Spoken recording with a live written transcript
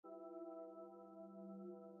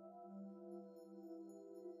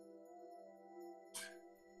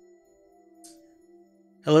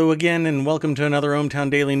Hello again, and welcome to another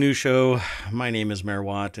ohmTown Daily News Show. My name is Mayor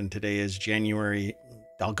Watt, and today is January,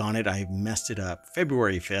 doggone it, I messed it up,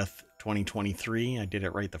 February 5th, 2023. I did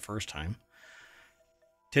it right the first time.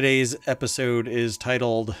 Today's episode is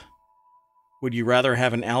titled, Would You Rather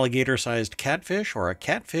Have an Alligator-Sized Catfish or a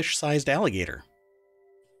Catfish-Sized Alligator?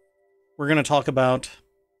 We're going to talk about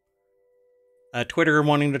Twitter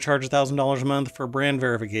wanting to charge $1,000 a month for brand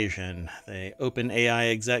verification. The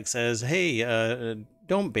OpenAI exec says, hey,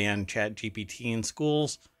 don't ban ChatGPT in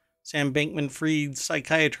schools. Sam Bankman-Fried,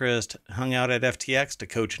 psychiatrist, hung out at FTX to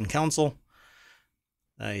coach and counsel.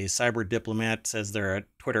 A cyber diplomat says their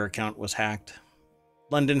Twitter account was hacked.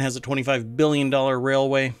 London has a $25 billion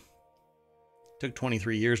railway. Took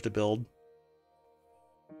 23 years to build.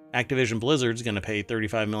 Activision Blizzard's going to pay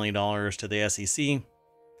 $35 million to the SEC.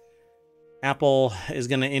 Apple is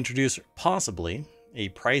going to introduce possibly a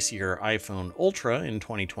pricier iPhone Ultra in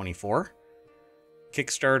 2024.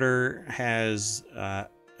 Kickstarter has a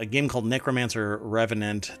game called Necromancer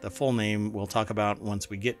Revenant. The full name we'll talk about once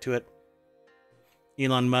we get to it.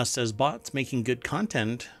 Elon Musk says bots making good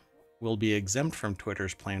content will be exempt from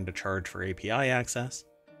Twitter's plan to charge for API access.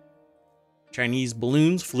 Chinese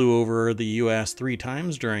balloons flew over the US 3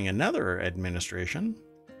 times during another administration.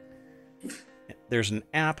 There's an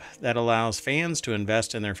app that allows fans to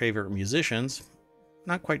invest in their favorite musicians.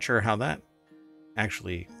 Not quite sure how that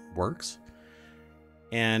actually works.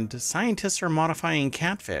 And scientists are modifying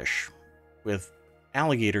catfish with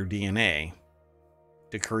alligator DNA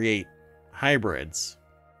to create hybrids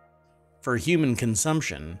for human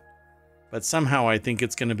consumption. But somehow I think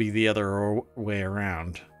it's going to be the other way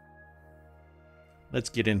around. Let's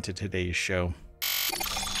get into today's show.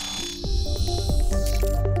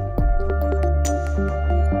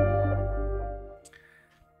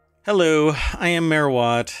 Hello, I am Mayor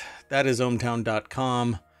Watt. That is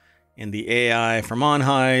ohmTown.com. And the AI from on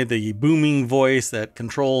high, the booming voice that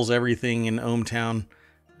controls everything in ohmTown.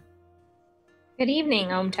 Good evening,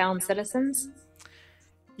 ohmTown citizens.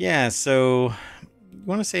 Yeah, so you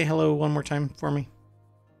want to say hello one more time for me?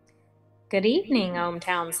 Good evening,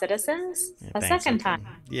 ohmTown citizens. Yeah, a second time.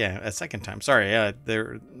 Yeah, a second time. Sorry,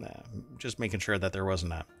 just making sure that there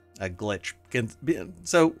wasn't a glitch.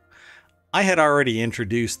 So I had already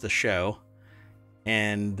introduced the show,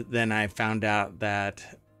 and then I found out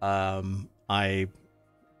that I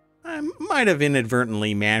might have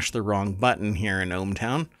inadvertently mashed the wrong button here in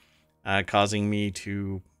ohmTown, causing me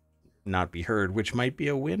to not be heard, which might be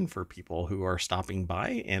a win for people who are stopping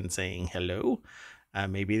by and saying hello.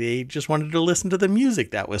 Maybe they just wanted to listen to the music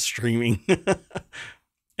that was streaming.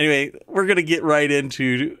 Anyway, we're going to get right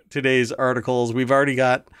into today's articles. We've already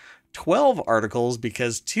got 12 articles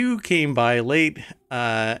because 2 came by late,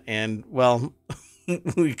 and well,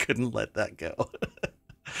 we couldn't let that go.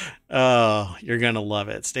 Oh, you're going to love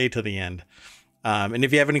it. Stay to the end. And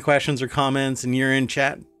if you have any questions or comments and you're in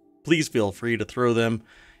chat, please feel free to throw them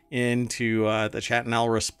into the chat and I'll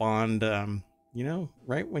respond,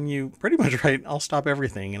 right when you pretty much right. I'll stop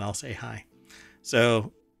everything and I'll say hi.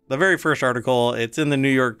 So the very first article, it's in the New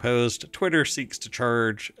York Post. Twitter seeks to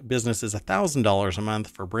charge businesses $1,000 a month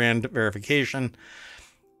for brand verification.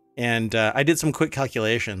 And I did some quick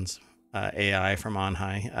calculations, AI from on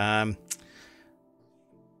high.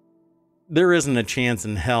 There isn't a chance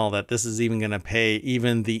in hell that this is even going to pay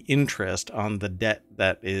even the interest on the debt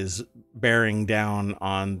that is bearing down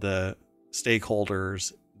on the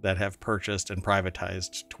stakeholders that have purchased and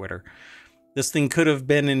privatized Twitter. This thing could have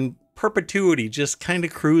been in perpetuity, just kind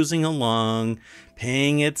of cruising along,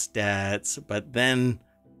 paying its debts, but then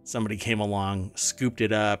somebody came along, scooped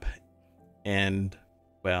it up, and,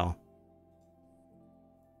 well,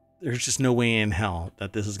 there's just no way in hell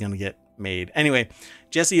that this is going to get made. Anyway,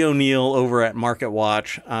 Jesse O'Neill over at Market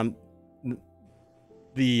Watch. It's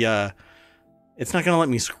not going to let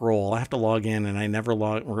me scroll. I have to log in, and I never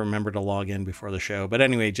remember to log in before the show. But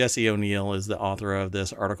anyway, Jesse O'Neill is the author of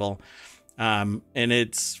this article. And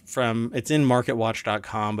it's in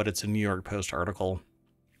marketwatch.com, but it's a New York Post article.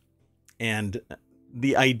 And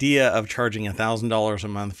the idea of charging $1,000 a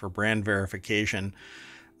month for brand verification,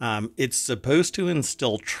 it's supposed to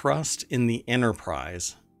instill trust in the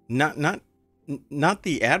enterprise. Not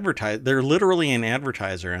the advertiser. They're literally an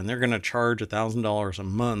advertiser, and they're going to charge $1,000 a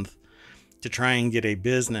month to try and get a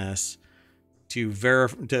business to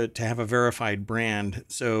have a verified brand.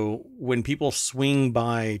 So when people swing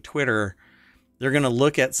by Twitter, they're going to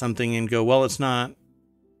look at something and go, well, it's not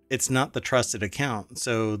the trusted account.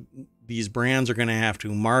 So these brands are going to have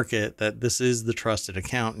to market that this is the trusted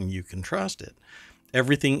account and you can trust it.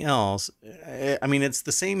 Everything else, I mean, it's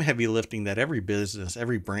the same heavy lifting that every business,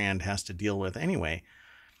 every brand has to deal with anyway.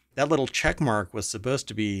 that little check mark was supposed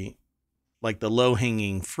to be like the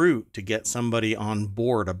low-hanging fruit to get somebody on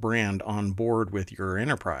board, a brand on board with your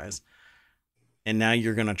enterprise. And now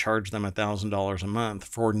you're going to charge them $1,000 a month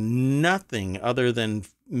for nothing other than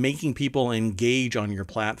making people engage on your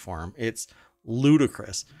platform. It's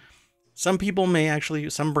ludicrous. Some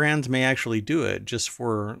brands may actually do it just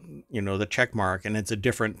for, the check mark, and it's a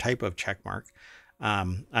different type of check mark.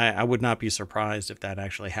 I would not be surprised if that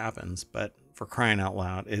actually happens, but for crying out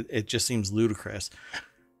loud, it just seems ludicrous.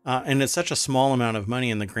 And it's such a small amount of money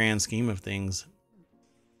in the grand scheme of things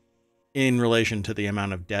in relation to the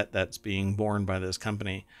amount of debt that's being borne by this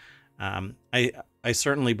company. I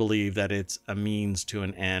certainly believe that it's a means to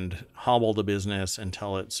an end. Hobble the business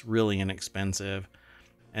until it's really inexpensive,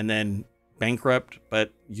 and then bankrupt,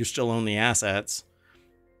 but you still own the assets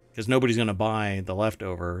because nobody's going to buy the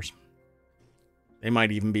leftovers. They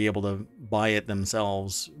might even be able to buy it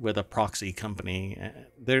themselves with a proxy company.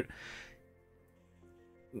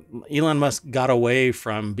 Elon Musk got away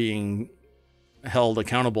from being held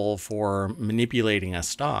accountable for manipulating a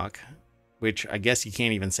stock, which I guess you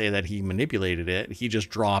can't even say that he manipulated it. He just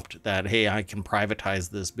dropped that, hey, I can privatize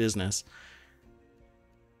this business.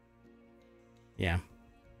 Yeah.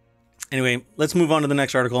 Anyway, let's move on to the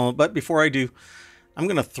next article. But before I do, I'm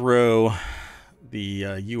going to throw the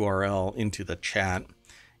URL into the chat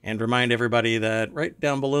and remind everybody that right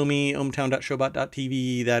down below me,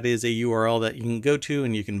 ohmTown.showbot.tv, that is a URL that you can go to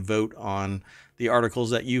and you can vote on the articles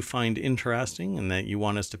that you find interesting and that you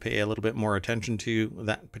want us to pay a little bit more attention to,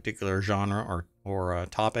 that particular genre or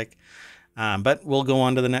topic. But we'll go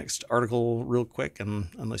on to the next article real quick, and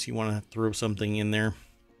unless you want to throw something in there.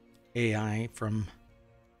 AI from...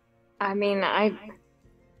 I mean,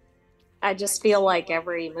 I just feel like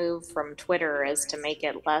every move from Twitter is to make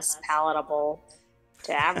it less palatable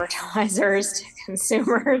to advertisers, to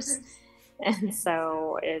consumers. And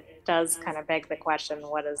so it does kind of beg the question,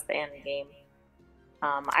 what is the end game?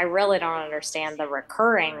 I really don't understand the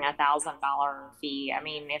recurring $1,000 fee. I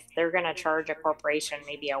mean, if they're going to charge a corporation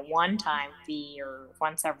maybe a one-time fee or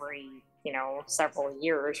once every, several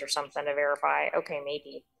years or something to verify, okay,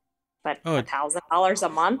 maybe. But $1,000 a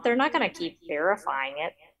month, they're not going to keep verifying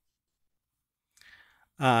it.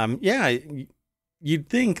 Yeah, you'd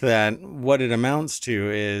think that what it amounts to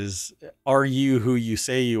is, are you who you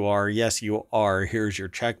say you are? Yes, you are. Here's your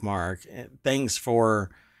check mark. Thanks for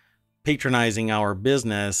patronizing our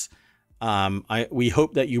business. We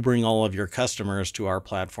hope that you bring all of your customers to our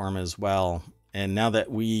platform as well. And now that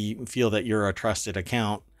we feel that you're a trusted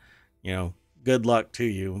account, good luck to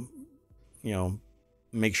you.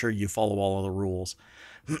 Make sure you follow all of the rules.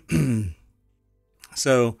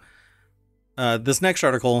 So this next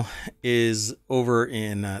article is over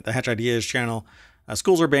in the Hatch Ideas channel.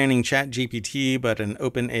 Schools are banning ChatGPT, but an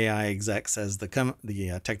OpenAI exec says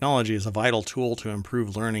the technology is a vital tool to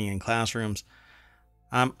improve learning in classrooms.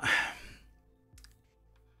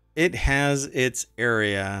 It has its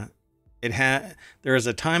area. There is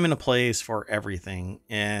a time and a place for everything,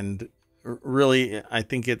 and really, I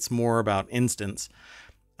think it's more about instance.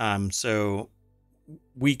 So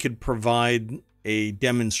we could provide a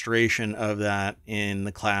demonstration of that in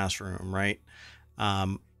the classroom, right?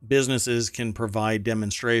 Businesses can provide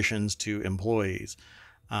demonstrations to employees,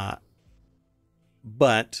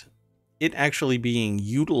 but it actually being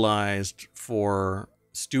utilized for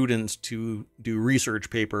students to do research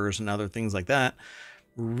papers and other things like that,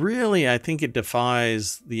 really, I think it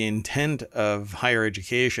defies the intent of higher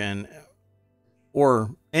education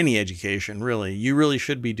or any education, really. You really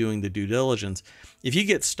should be doing the due diligence. If you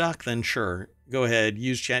get stuck, then sure, go ahead,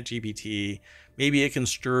 use ChatGPT. Maybe it can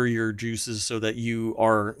stir your juices so that you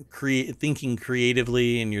are thinking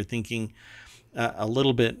creatively and you're thinking a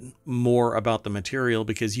little bit more about the material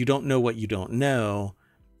because you don't know what you don't know.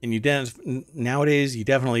 And nowadays, you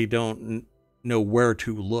definitely don't know where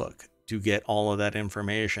to look to get all of that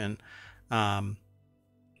information.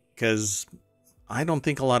 Because I don't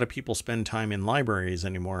think a lot of people spend time in libraries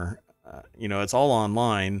anymore. It's all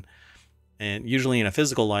online. And usually in a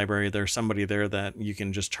physical library, there's somebody there that you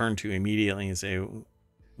can just turn to immediately and say,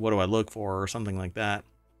 what do I look for? Or something like that.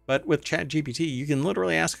 But with ChatGPT, you can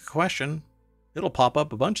literally ask a question. It'll pop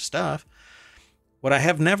up a bunch of stuff. What I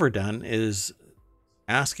have never done is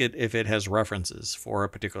ask it if it has references for a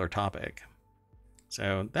particular topic.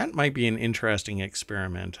 So that might be an interesting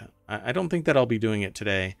experiment. I don't think that I'll be doing it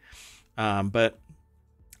today. But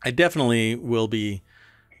I definitely will be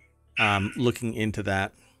looking into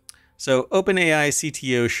that. So OpenAI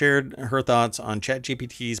CTO shared her thoughts on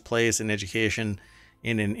ChatGPT's place in education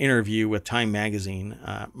in an interview with Time Magazine.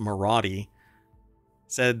 Marathi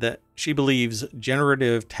said that she believes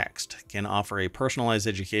generative text can offer a personalized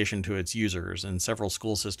education to its users, and several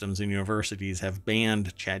school systems and universities have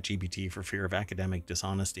banned ChatGPT for fear of academic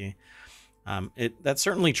dishonesty. That's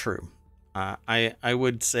certainly true. I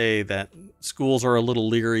would say that schools are a little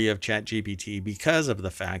leery of ChatGPT because of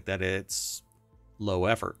the fact that it's low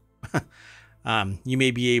effort. You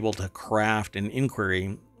may be able to craft an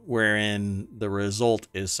inquiry wherein the result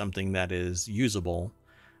is something that is usable,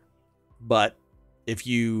 but if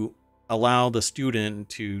you allow the student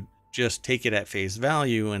to just take it at face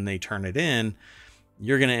value and they turn it in,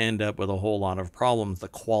 you're going to end up with a whole lot of problems. The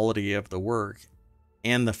quality of the work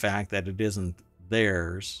and the fact that it isn't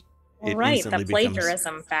theirs, Well, it right, the instantly becomes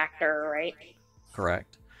plagiarism factor, right?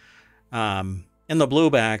 correct. And the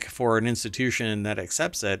blowback for an institution that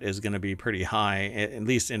accepts it is going to be pretty high, at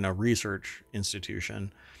least in a research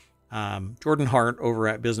institution. Jordan Hart over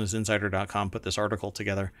at BusinessInsider.com put this article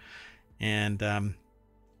together. And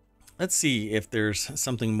let's see if there's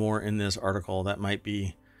something more in this article that might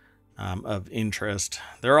be of interest.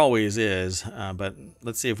 There always is, but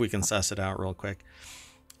let's see if we can suss it out real quick.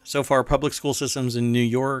 So far, public school systems in New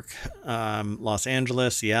York, Los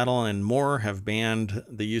Angeles, Seattle, and more have banned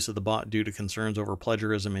the use of the bot due to concerns over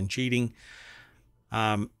plagiarism and cheating.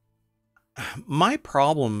 My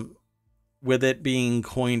problem with it being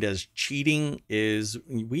coined as cheating is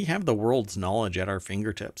we have the world's knowledge at our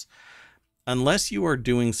fingertips. Unless you are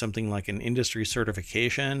doing something like an industry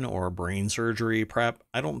certification or brain surgery prep,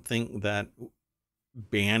 I don't think that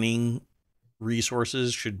banning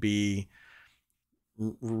resources should be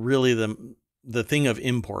really the thing of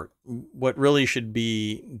import. What really should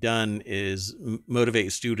be done is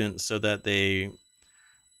motivate students so that they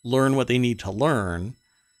learn what they need to learn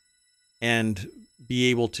and be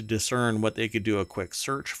able to discern what they could do a quick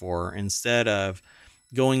search for, instead of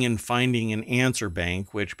going and finding an answer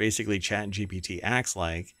bank, which basically ChatGPT acts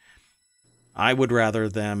like. I would rather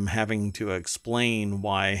them having to explain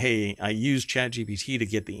why, hey, I used ChatGPT to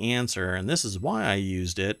get the answer, and this is why I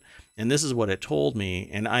used it, and this is what it told me,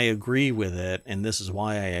 and I agree with it, and this is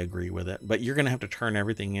why I agree with it. But you're going to have to turn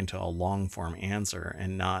everything into a long form answer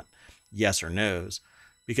and not yes or no's,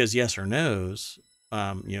 because yes or no's,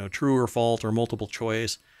 true or false or multiple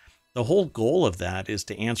choice, the whole goal of that is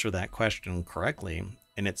to answer that question correctly.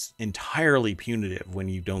 And it's entirely punitive when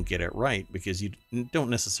you don't get it right, because you don't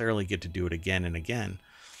necessarily get to do it again and again.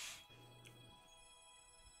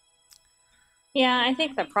 Yeah, I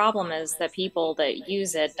think the problem is that people that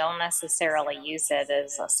use it don't necessarily use it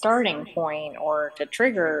as a starting point or to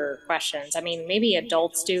trigger questions. I mean, maybe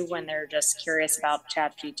adults do when they're just curious about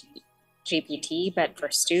ChatGPT, but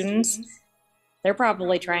for students, they're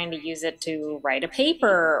probably trying to use it to write a paper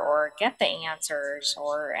or get the answers,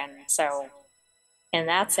 and so in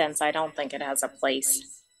that sense, I don't think it has a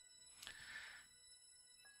place.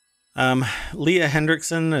 Leah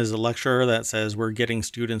Hendrickson is a lecturer that says we're getting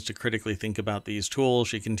students to critically think about these tools.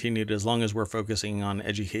 She continued, as long as we're focusing on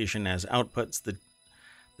education as outputs, the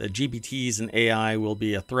GPTs and AI will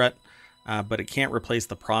be a threat, but it can't replace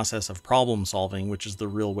the process of problem solving, which is the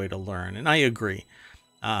real way to learn. And I agree.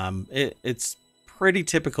 It's pretty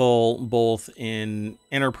typical both in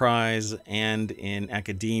enterprise and in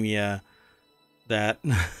academia that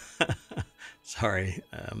sorry,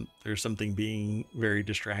 there's something being very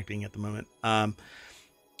distracting at the moment.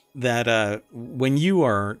 That when you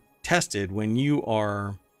are tested, when you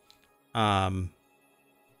are kind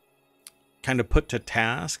of put to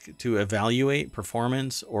task to evaluate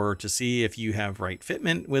performance or to see if you have right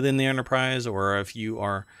fitment within the enterprise or if you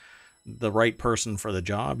are the right person for the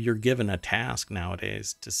job, you're given a task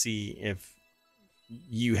nowadays to see if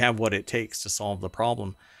you have what it takes to solve the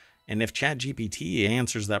problem. And if ChatGPT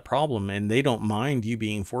answers that problem and they don't mind you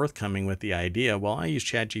being forthcoming with the idea, well, I use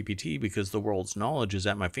ChatGPT because the world's knowledge is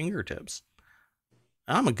at my fingertips,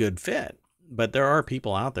 I'm a good fit. But there are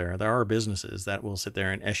people out there, there are businesses that will sit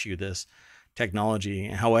there and issue this technology.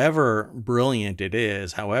 However brilliant it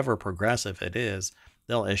is, however progressive it is,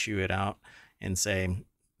 they'll issue it out and say,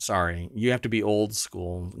 sorry, you have to be old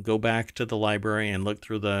school. Go back to the library and look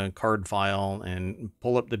through the card file and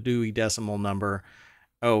pull up the Dewey Decimal Number.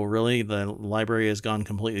 Oh, really? The library has gone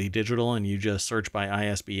completely digital and you just search by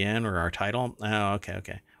ISBN or our title? Oh,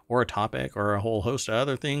 okay. Or a topic or a whole host of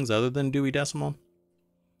other things other than Dewey Decimal?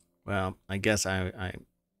 Well, I guess I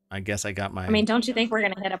got my... I mean, don't you think we're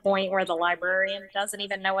going to hit a point where the librarian doesn't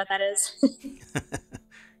even know what that is?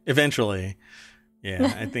 Eventually.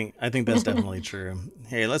 Yeah, I think that's definitely true.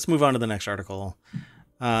 Hey, let's move on to the next article.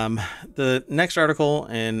 The next article,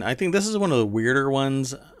 and I think this is one of the weirder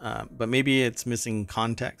ones, but maybe it's missing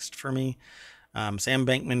context for me. Sam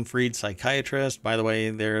Bankman-Fried, psychiatrist. By the way,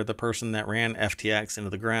 they're the person that ran FTX into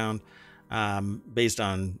the ground, based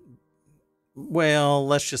on, well,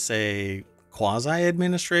 let's just say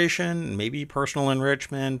quasi-administration, maybe personal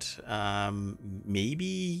enrichment,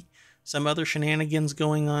 maybe some other shenanigans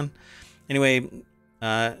going on. Anyway,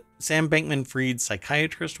 Sam Bankman-Fried,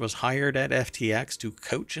 psychiatrist, was hired at FTX to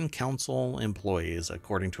coach and counsel employees,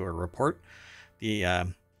 according to a report.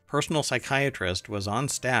 The personal psychiatrist was on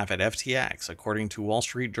staff at FTX, according to Wall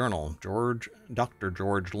Street Journal. Dr.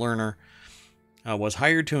 George Lerner was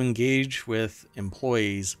hired to engage with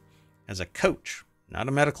employees as a coach, not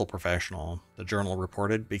a medical professional, the journal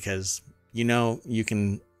reported, because you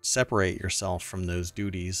can separate yourself from those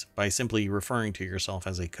duties by simply referring to yourself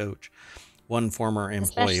as a coach. One former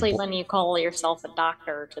employee, especially when you call yourself a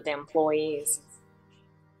doctor to the employees.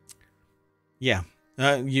 Yeah,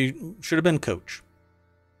 you should have been coach,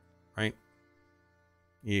 right?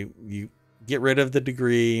 You get rid of the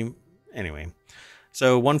degree. Anyway,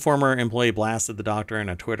 so one former employee blasted the doctor in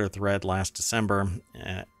a Twitter thread last December.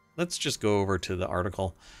 Let's just go over to the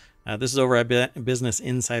article. This is over at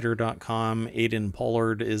businessinsider.com. Aidan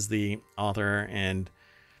Pollard is the author, and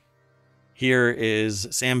here is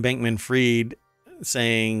Sam Bankman-Fried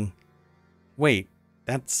saying, wait,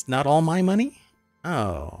 that's not all my money?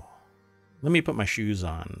 Oh, let me put my shoes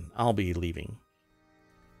on. I'll be leaving.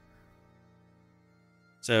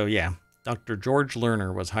 So yeah, Dr. George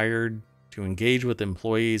Lerner was hired to engage with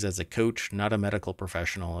employees as a coach, not a medical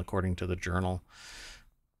professional, according to the journal.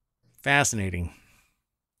 Fascinating.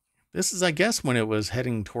 This is, I guess, when it was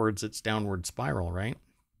heading towards its downward spiral, right?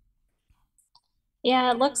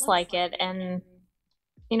 Yeah, it looks like it. And,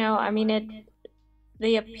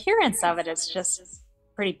 the appearance of it is just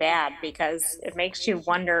pretty bad, because it makes you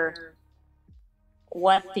wonder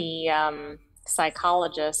what the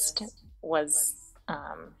psychologist was,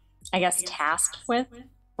 I guess, tasked with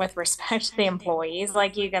respect to the employees.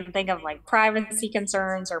 Like, you can think of like privacy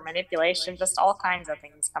concerns or manipulation, just all kinds of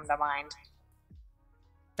things come to mind.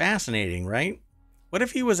 Fascinating, right? What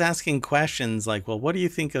if he was asking questions like, well, what do you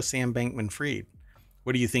think of Sam Bankman-Fried?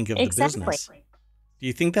 What do you think of the business? Do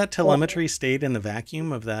you think that telemetry stayed in the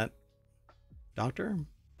vacuum of that doctor?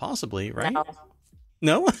 Possibly, right?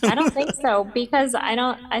 No? I don't think so, because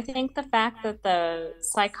I think the fact that the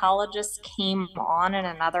psychologist came on in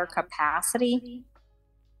another capacity.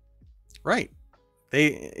 Right.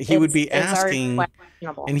 He would be asking,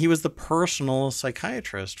 and he was the personal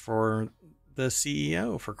psychiatrist for the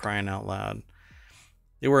CEO, for crying out loud.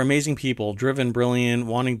 They were amazing people, driven, brilliant,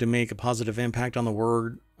 wanting to make a positive impact on the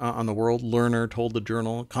world. Lerner told the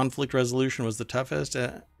journal, conflict resolution was the toughest,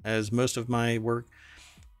 as most of my work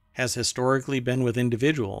has historically been with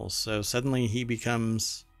individuals. So suddenly he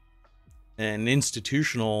becomes an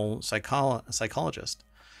institutional psychologist,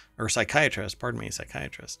 or psychiatrist.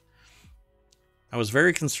 I was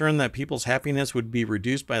very concerned that people's happiness would be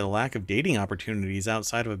reduced by the lack of dating opportunities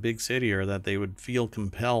outside of a big city, or that they would feel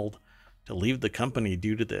compelled to leave the company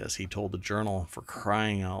due to this, he told the journal, for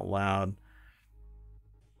crying out loud.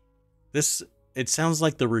 It sounds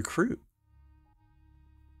like The Recruit.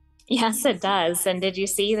 Yes, it does. And did you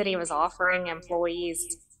see that he was offering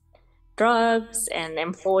employees drugs, and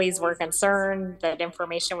employees were concerned that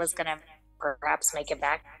information was going to perhaps make it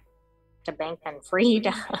back to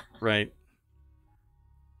Bankman-Fried? Right.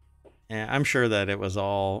 Yeah, I'm sure that it was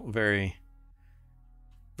all very,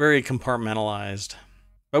 very compartmentalized.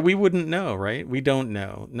 But we wouldn't know, right? We don't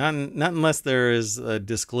know. Not unless there is a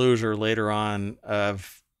disclosure later on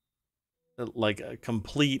of like a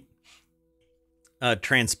complete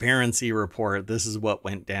transparency report. This is what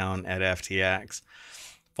went down at FTX.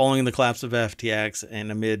 Following the collapse of FTX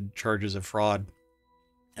and amid charges of fraud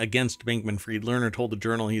against Bankman-Fried, Lerner told the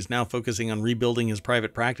journal he's now focusing on rebuilding his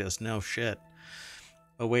private practice. No shit.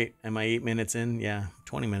 Oh, wait, am I 8 minutes in? Yeah,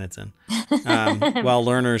 20 minutes in. While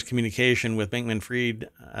Lerner's communication with Bankman-Fried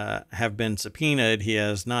have been subpoenaed, he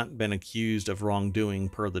has not been accused of wrongdoing,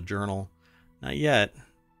 per the journal. Not yet.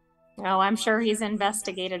 Oh, I'm sure he's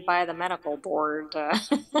investigated by the medical board.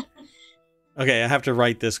 Okay, I have to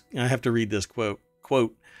read this quote.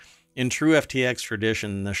 Quote, in true FTX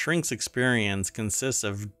tradition, the shrink's experience consists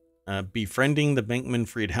of befriending the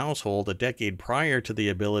Bankman-Fried household a decade prior to the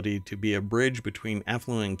ability to be a bridge between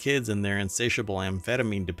affluent kids and their insatiable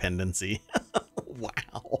amphetamine dependency.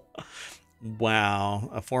 Wow.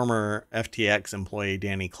 A former FTX employee,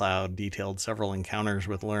 Danny Cloud, detailed several encounters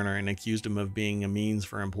with Lerner and accused him of being a means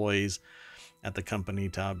for employees at the company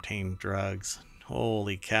to obtain drugs.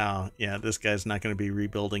 Holy cow. Yeah, this guy's not going to be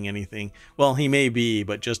rebuilding anything. Well, he may be,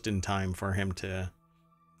 but just in time for him to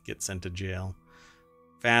get sent to jail.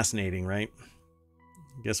 Fascinating, right?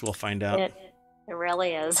 Guess we'll find out. It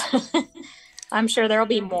really is. I'm sure there'll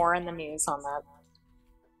be more in the news on that.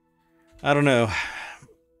 I don't know.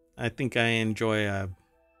 I think I enjoy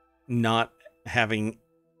not having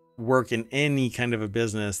work in any kind of a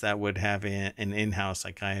business that would have an in-house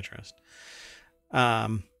psychiatrist.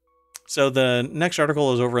 So the next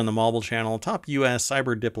article is over in the Mobile Channel. Top U.S.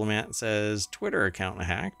 cyber diplomat says Twitter account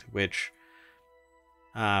hacked, which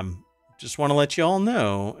just want to let you all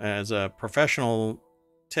know as a professional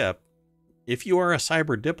tip, if you are a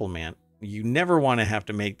cyber diplomat, you never want to have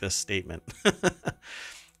to make this statement.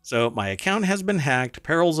 So my account has been hacked,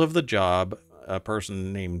 perils of the job, a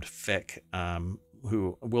person named Fick,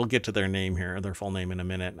 who we'll get to their name here, their full name in a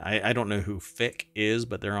minute. I don't know who Fick is,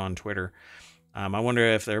 but they're on Twitter. I wonder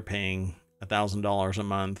if they're paying $1,000 a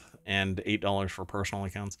month and $8 for personal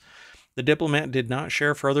accounts. The diplomat did not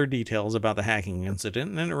share further details about the hacking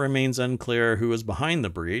incident, and it remains unclear who is behind the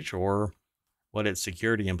breach or what its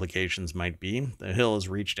security implications might be. The Hill has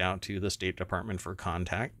reached out to the State Department for comment.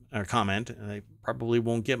 They probably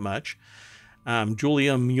won't get much.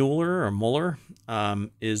 Julia Mueller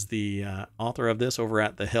is the author of this over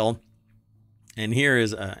at The Hill. And here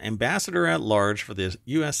is Ambassador at Large for the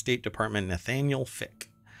U.S. State Department, Nathaniel Fick,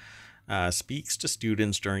 speaks to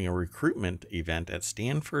students during a recruitment event at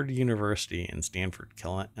Stanford University in Stanford,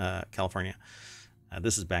 California.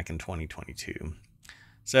 This is back in 2022.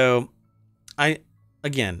 So,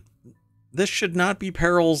 this should not be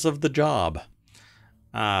perils of the job.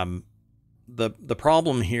 The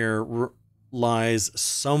problem here lies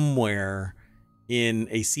somewhere in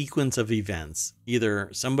a sequence of events. Either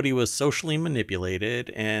somebody was socially manipulated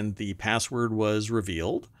and the password was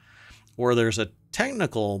revealed, or there's a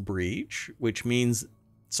technical breach, which means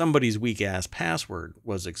somebody's weak-ass password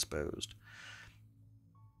was exposed.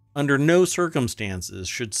 Under no circumstances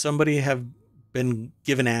should somebody have been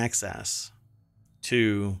given access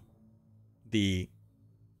to the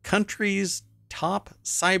country's top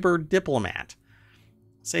cyber diplomat.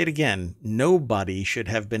 Say it again. Nobody should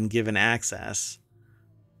have been given access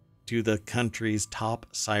to the country's top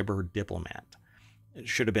cyber diplomat. It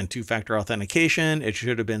should have been two-factor authentication. It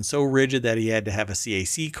should have been so rigid that he had to have a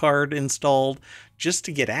CAC card installed just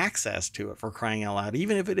to get access to it, for crying out loud.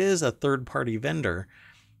 Even if it is a third-party vendor,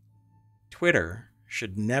 Twitter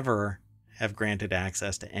should never have granted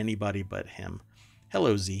access to anybody but him.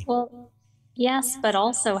 Hello, Z. Well, yes, but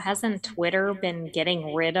also hasn't Twitter been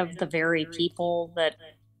getting rid of the very people that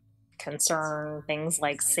concern things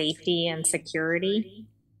like safety and security?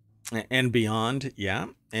 And beyond, yeah.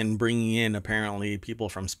 And bringing in apparently people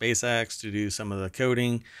from SpaceX to do some of the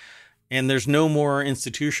coding. And there's no more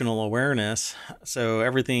institutional awareness. So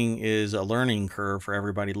everything is a learning curve for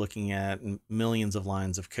everybody looking at millions of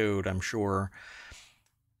lines of code, I'm sure.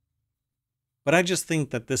 But I just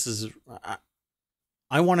think that this is,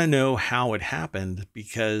 I want to know how it happened,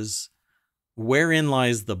 because wherein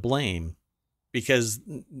lies the blame? Because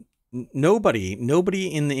nobody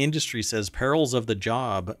in the industry says perils of the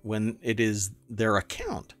job when it is their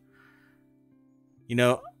account. You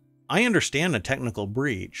know, I understand a technical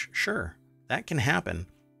breach. Sure, that can happen.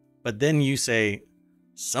 But then you say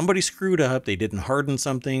somebody screwed up. They didn't harden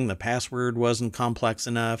something. The password wasn't complex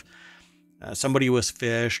enough. Somebody was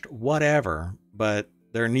phished, whatever. But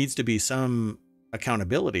there needs to be some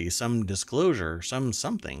accountability, some disclosure,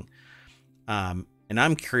 something. And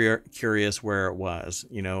I'm curious where it was.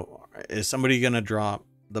 You know, is somebody going to drop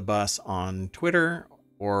the bus on Twitter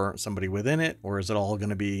or somebody within it, or is it all going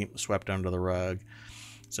to be swept under the rug?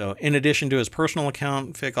 So in addition to his personal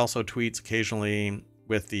account, Fick also tweets occasionally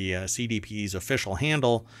with the CDP's official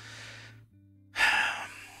handle.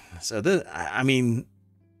 So this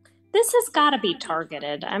has got to be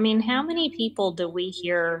targeted. I mean, how many people do we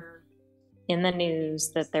hear in the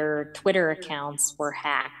news that their Twitter accounts were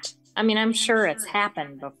hacked? I mean, I'm sure it's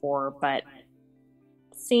happened before, but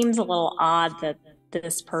it seems a little odd that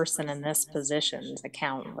this person in this position's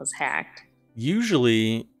account was hacked.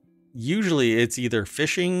 Usually it's either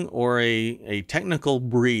phishing or a technical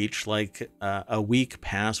breach, like a weak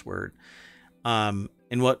password. And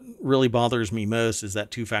what really bothers me most is that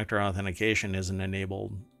two-factor authentication isn't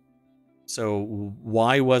enabled. So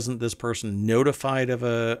why wasn't this person notified of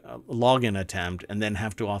a login attempt and then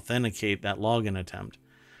have to authenticate that login attempt?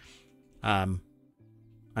 I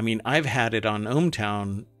mean, I've had it on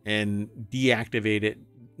ohmTown and deactivated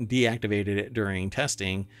it during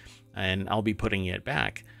testing, and I'll be putting it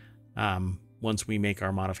back once we make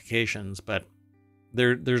our modifications. But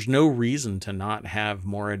there's no reason to not have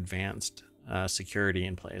more advanced security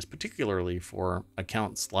in place, particularly for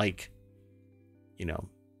accounts like, you know,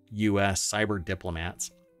 U.S. cyber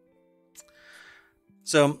diplomats.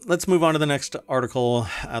 So let's move on to the next article.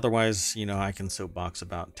 Otherwise, I can soapbox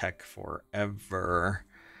about tech forever.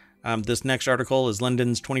 This next article is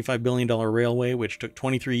London's $25 billion railway, which took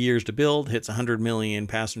 23 years to build, hits 100 million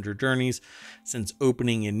passenger journeys since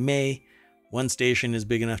opening in May. One station is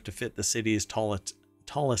big enough to fit the city's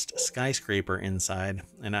tallest skyscraper inside.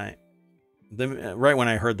 And right when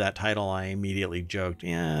I heard that title, I immediately joked,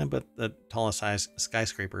 yeah, but the tallest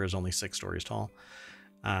skyscraper is only 6 stories tall.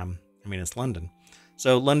 It's London.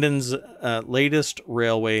 So London's latest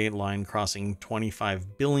railway line, crossing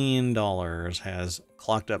 $25 billion, has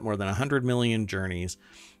clocked up more than 100 million journeys.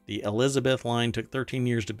 The Elizabeth line took 13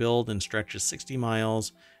 years to build and stretches 60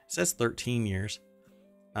 miles. It says 13 years,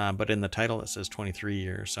 but in the title it says 23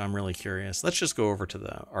 years, so I'm really curious. Let's just go over to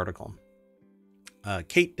the article.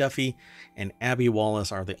 Kate Duffy and Abby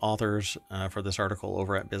Wallace are the authors for this article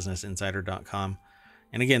over at businessinsider.com.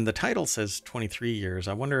 And again, the title says 23 years.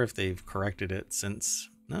 I wonder if they've corrected it since...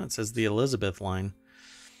 No, it says the Elizabeth line.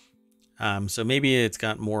 So maybe it's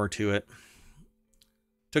got more to it.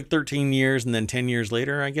 Took 13 years and then 10 years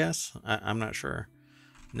later, I guess? I'm not sure.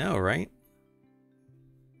 No, right?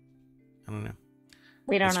 I don't know.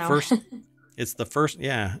 We don't know. It's the first...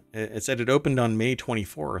 Yeah, it said it opened on May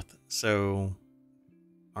 24th. So,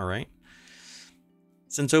 all right.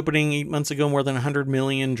 Since opening 8 months ago, more than 100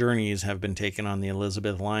 million journeys have been taken on the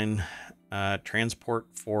Elizabeth line. Transport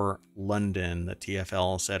for London, the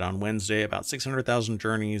TfL said on Wednesday, about 600,000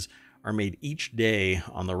 journeys are made each day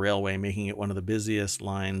on the railway, making it one of the busiest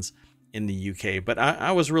lines in the UK. But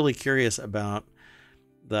I was really curious about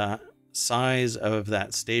the size of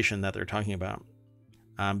that station that they're talking about,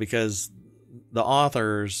 because the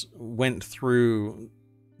authors went through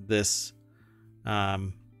this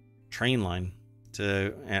train line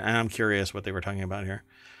and I'm curious what they were talking about here.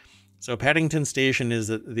 So Paddington Station is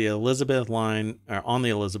the Elizabeth line, on the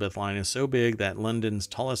Elizabeth line, is so big that London's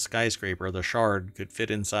tallest skyscraper, the Shard, could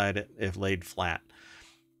fit inside it if laid flat.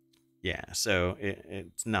 Yeah, so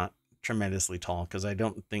it's not tremendously tall, because I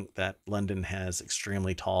don't think that London has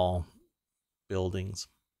extremely tall buildings.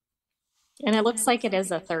 And it looks like it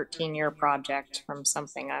is a 13-year project from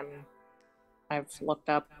something I've looked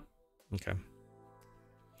up. Okay.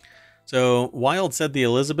 So Wild said the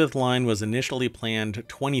Elizabeth line was initially planned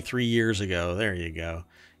 23 years ago. There you go.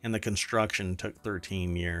 And the construction took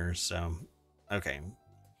 13 years. So, okay.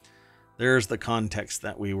 There's the context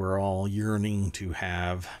that we were all yearning to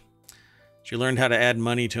have. She learned how to add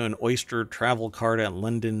money to an Oyster travel card at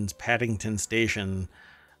London's Paddington Station.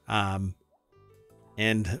 And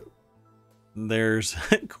there's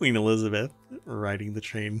Queen Elizabeth riding the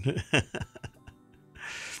train.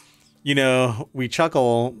 We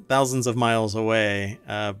chuckle thousands of miles away,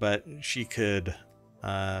 but she could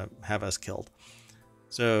have us killed.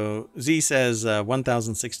 So Z says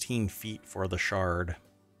 1,016 feet for the Shard.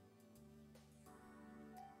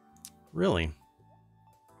 Really?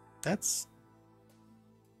 That's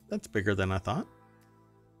bigger than I thought.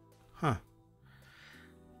 Huh.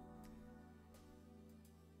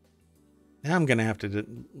 Now I'm going to have to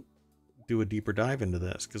do a deeper dive into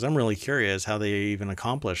this, because I'm really curious how they even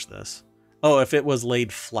accomplished this. Oh, if it was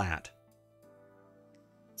laid flat.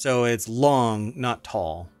 So it's long, not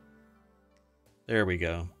tall. There we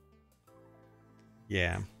go.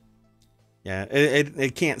 Yeah. Yeah,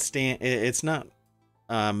 it can't stand... It's not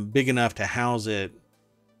big enough to house it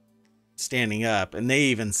standing up. And they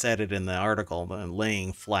even said it in the article,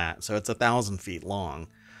 laying flat. So it's 1,000 feet long.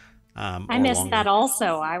 I missed longer. That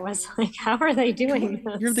also. I was like, how are they doing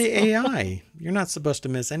this? You're the AI. You're not supposed to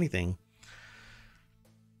miss anything.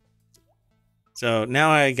 So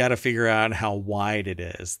now I got to figure out how wide it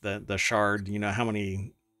is. The Shard, how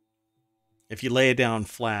many... If you lay it down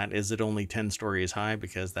flat, is it only 10 stories high?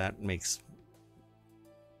 Because that makes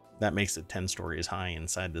it 10 stories high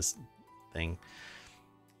inside this thing.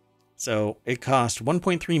 So it cost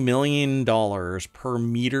 $1.3 million per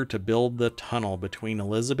meter to build the tunnel between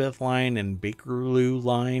Elizabeth Line and Bakerloo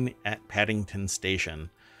Line at Paddington Station.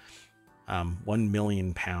 £1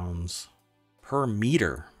 million per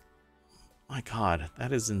meter. My God,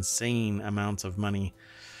 that is insane amounts of money.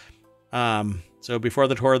 So before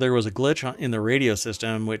the tour, there was a glitch in the radio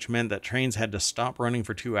system, which meant that trains had to stop running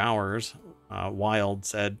for 2 hours. Wild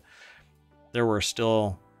said there were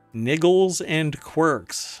still niggles and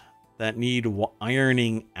quirks that need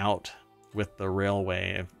ironing out with the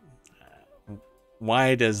railway.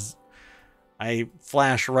 Why does I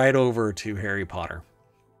flash right over to Harry Potter?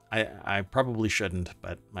 I probably shouldn't,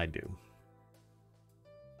 but I do.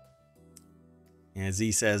 And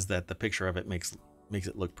Z says that the picture of it makes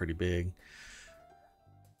it look pretty big.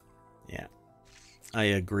 Yeah, I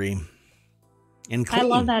agree. And I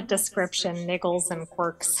love clean. that description, niggles and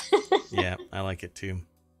quirks. Yeah, I like it too.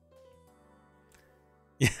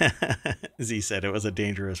 Yeah, Z said it was a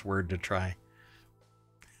dangerous word to try.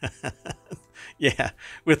 Yeah,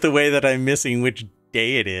 with the way that I'm missing which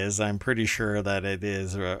day it is, I'm pretty sure that it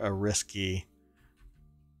is a risky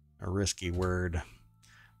word.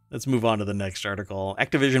 Let's move on to the next article.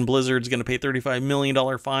 Activision Blizzard's going to pay $35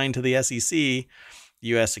 million fine to the SEC. The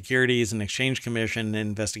U.S. Securities and Exchange Commission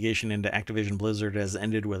investigation into Activision Blizzard has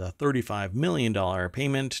ended with a $35 million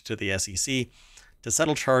payment to the SEC to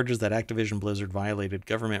settle charges that Activision Blizzard violated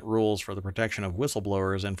government rules for the protection of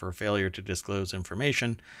whistleblowers and for failure to disclose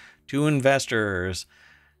information to investors.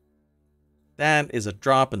 That is a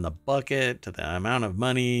drop in the bucket to the amount of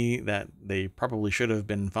money that they probably should have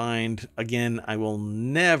been fined. Again, I will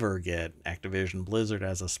never get Activision Blizzard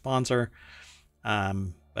as a sponsor,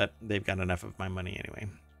 but they've got enough of my money anyway.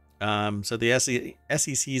 So the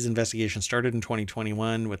SEC's investigation started in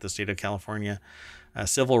 2021 with the state of California.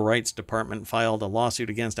 Civil Rights Department filed a lawsuit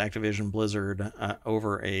against Activision Blizzard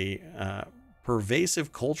over a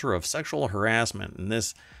pervasive culture of sexual harassment, and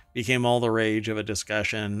this became all the rage of a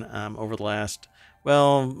discussion over the last,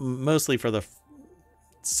 well, mostly for the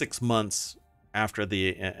 6 months after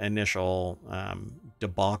the initial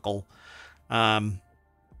debacle. I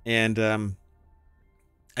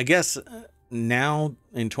guess now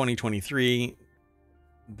in 2023,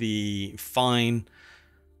 the fine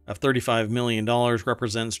of $35 million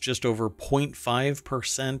represents just over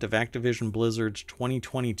 0.5% of Activision Blizzard's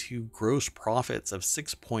 2022 gross profits of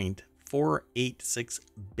 $6.486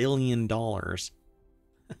 billion, or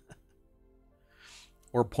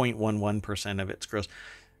 0.11% of its gross.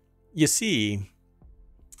 You see,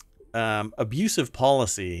 abusive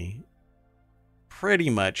policy pretty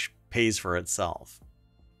much pays for itself.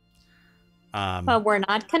 But we're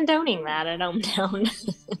not condoning that at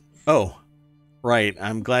ohmTown. Oh, right.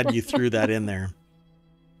 I'm glad you threw that in there.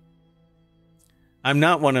 I'm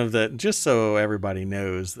not one of the, just so everybody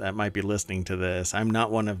knows that might be listening to this, I'm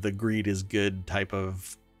not one of the greed is good type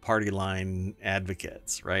of party line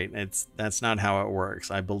advocates, right? That's not how it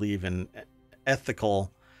works. I believe in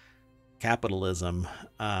ethical capitalism.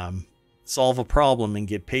 Solve a problem and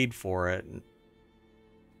get paid for it.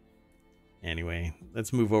 Anyway,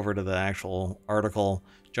 let's move over to the actual article.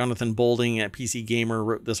 Jonathan Bolding at PC Gamer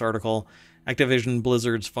wrote this article. Activision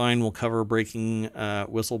Blizzard's fine will cover breaking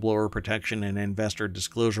whistleblower protection and investor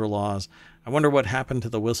disclosure laws. I wonder what happened to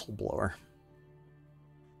the whistleblower.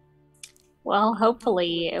 Well,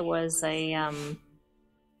 hopefully it was there's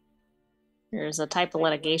a type of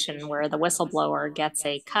litigation where the whistleblower gets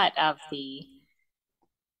a cut of the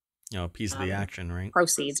Piece of the action, right?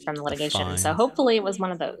 Proceeds from the litigation. fine. So hopefully it was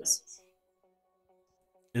one of those.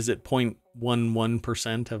 Is it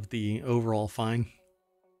 0.11% of the overall fine?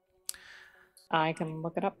 I can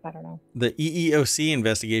look it up. I don't know. The EEOC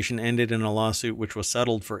investigation ended in a lawsuit which was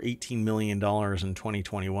settled for $18 million in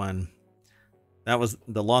 2021. That was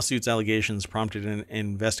the lawsuit's allegations prompted an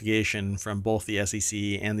investigation from both the SEC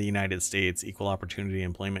and the United States Equal Opportunity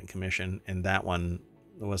Employment Commission, and that one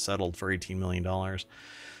was settled for $18 million.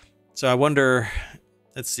 So I wonder,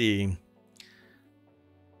 let's see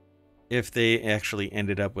if they actually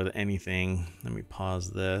ended up with anything. Let me pause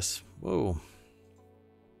this. Whoa.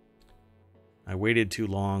 I waited too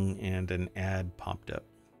long and an ad popped up.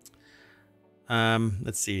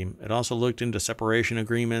 Let's see. It also looked into separation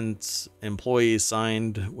agreements employees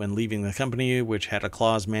signed when leaving the company, which had a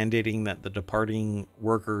clause mandating that the departing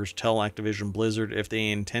workers tell Activision Blizzard if they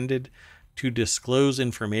intended to disclose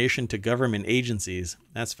information to government agencies.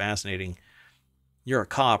 That's fascinating. You're a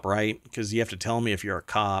cop, right? Because you have to tell me if you're a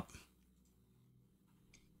cop.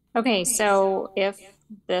 Okay, so if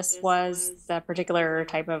this was the particular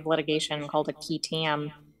type of litigation called a key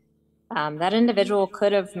tam, that individual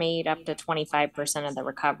could have made up to 25% of the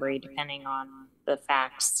recovery, depending on the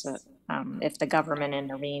facts, if the government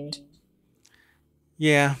intervened.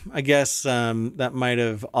 Yeah, I guess that might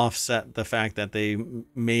have offset the fact that they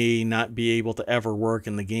may not be able to ever work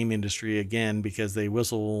in the game industry again because they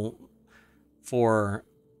whistle for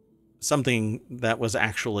something that was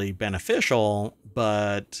actually beneficial,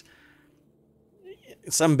 but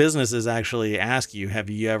some businesses actually ask you, have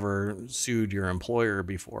you ever sued your employer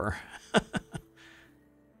before?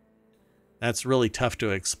 That's really tough to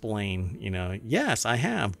explain. Yes, I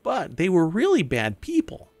have, but they were really bad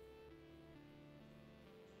people.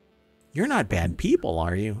 You're not bad people,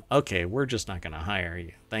 are you? Okay, we're just not going to hire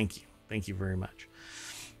you. Thank you. Thank you very much.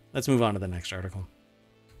 Let's move on to the next article.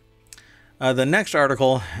 The next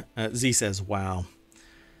article, Z says, wow.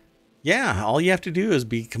 Yeah, all you have to do is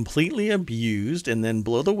be completely abused and then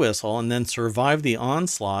blow the whistle and then survive the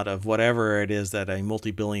onslaught of whatever it is that a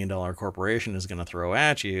multi-billion-dollar corporation is going to throw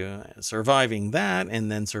at you. Surviving that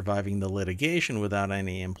and then surviving the litigation without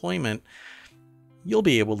any employment, you'll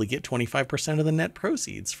be able to get 25% of the net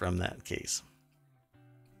proceeds from that case.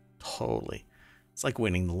 Totally. It's like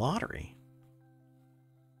winning the lottery.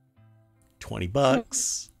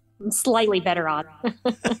 $20. Slightly better odds.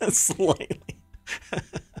 Slightly.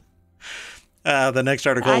 The next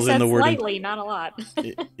article is in the word. Slightly, not a lot.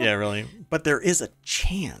 Yeah, really. But there is a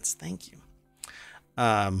chance. Thank you.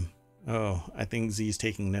 Oh, I think Z's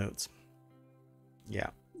taking notes.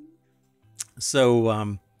 Yeah.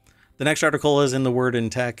 So, the next article is in the word in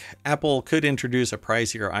tech. Apple could introduce a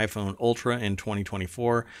pricier iPhone Ultra in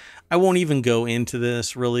 2024. I won't even go into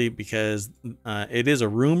this really because it is a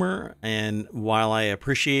rumor. And while I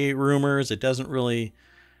appreciate rumors, it doesn't really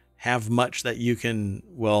have much that you can,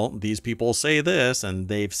 well, these people say this and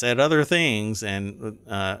they've said other things. And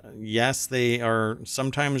yes, they are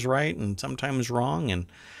sometimes right and sometimes wrong. And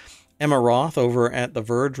Emma Roth over at The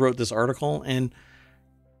Verge wrote this article, and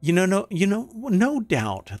no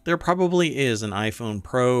doubt there probably is an iPhone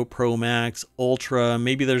Pro, Pro Max, Ultra.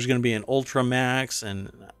 Maybe there's going to be an Ultra Max,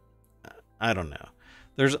 and I don't know.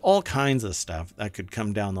 There's all kinds of stuff that could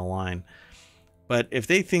come down the line. But if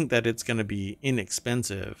they think that it's going to be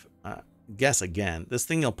inexpensive, guess again. This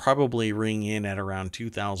thing will probably ring in at around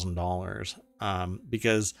 $2,000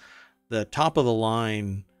 because the top of the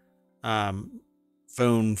line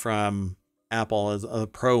phone from Apple is a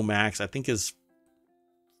Pro Max, I think is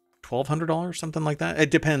 $1,200, something like that.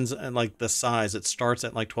 It depends on like the size. It starts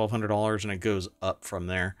at like $1,200 and it goes up from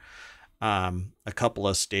there. A couple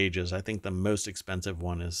of stages. I think the most expensive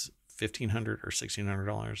one is $1,500 or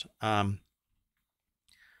 $1,600.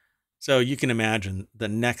 So you can imagine the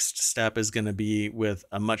next step is going to be with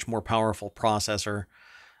a much more powerful processor,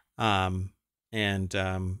 and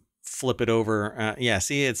flip it over. Yeah,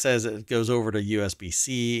 see, it says it goes over to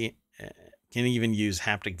USB-C. Can even use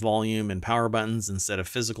haptic volume and power buttons instead of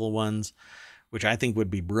physical ones, which I think would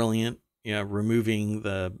be brilliant. Removing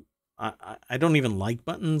the, I don't even like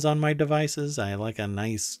buttons on my devices. I like a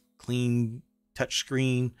nice, clean touch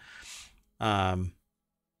screen.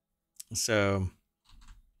 So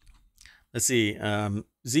let's see.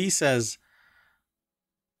 Z says,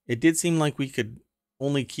 it did seem like we could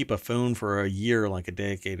only keep a phone for a year like a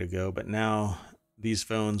decade ago, but now these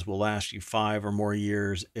phones will last you 5 or more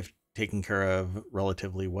years if taken care of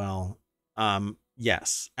relatively well.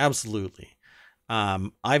 Yes, absolutely.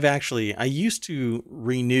 I used to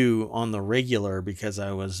renew on the regular because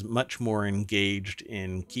I was much more engaged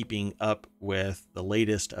in keeping up with the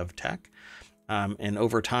latest of tech. And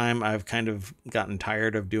over time, I've kind of gotten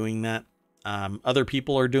tired of doing that. Other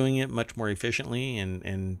people are doing it much more efficiently,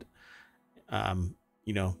 and they've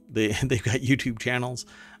got YouTube channels.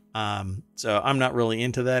 So I'm not really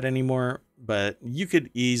into that anymore, but you could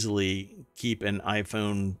easily keep an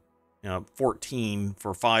iPhone 14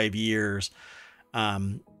 for 5 years.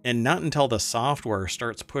 And not until the software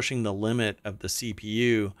starts pushing the limit of the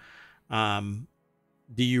CPU,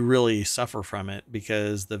 do you really suffer from it,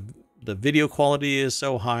 because the video quality is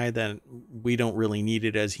so high that we don't really need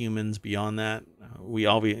it as humans. Beyond that, we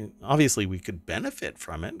obviously we could benefit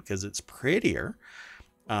from it because it's prettier,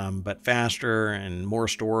 but faster and more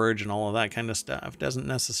storage and all of that kind of stuff doesn't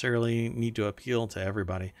necessarily need to appeal to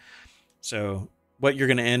everybody. So what you're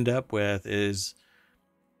going to end up with is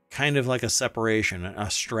kind of like a separation, a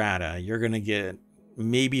strata. You're going to get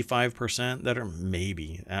maybe 5% that are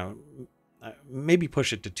maybe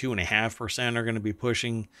push it to 2.5% are going to be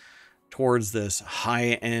pushing towards this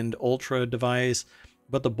high-end ultra device,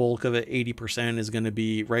 but the bulk of it, 80%, is going to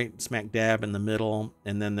be right smack dab in the middle,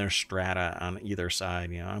 and then there's strata on either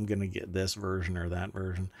side. I'm going to get this version or that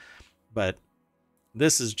version, but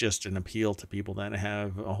this is just an appeal to people that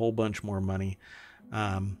have a whole bunch more money,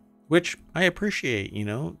 which I appreciate.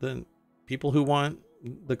 The people who want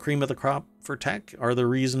the cream of the crop for tech are the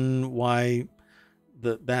reason why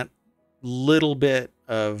that little bit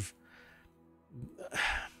of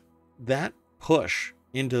that push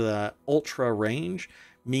into the ultra range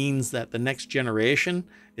means that the next generation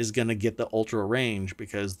is going to get the ultra range,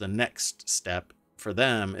 because the next step for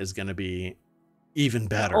them is going to be even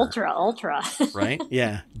better. Ultra. Right?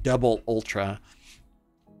 Yeah. Double ultra.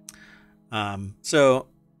 So,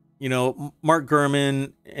 Mark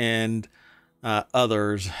Gurman and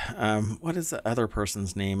others, what is the other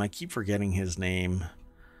person's name? I keep forgetting his name.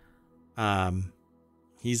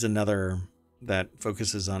 He's another that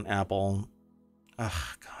focuses on Apple.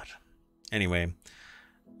 Oh God. Anyway,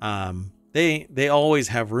 they always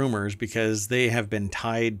have rumors because they have been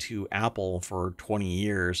tied to Apple for 20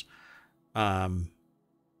 years. I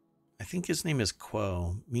think his name is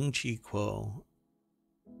Ming-Chi Kuo.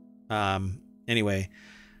 Anyway,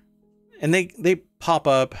 and they pop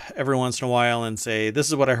up every once in a while and say, this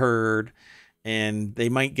is what I heard. And they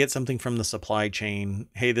might get something from the supply chain.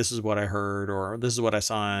 Hey, this is what I heard, or this is what I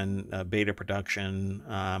saw in beta production.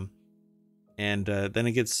 And then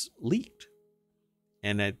it gets leaked.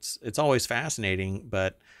 And it's always fascinating,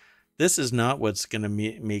 but this is not what's going to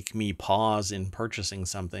make me pause in purchasing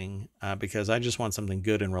something, because I just want something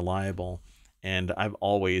good and reliable. And I've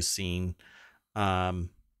always seen the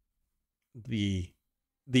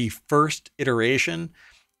first iteration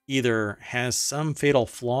either has some fatal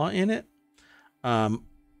flaw in it,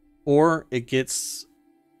 or it gets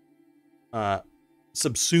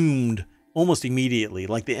subsumed almost immediately.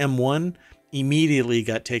 Like the M1 immediately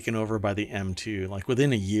got taken over by the M2. Like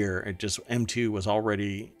within a year, M2 was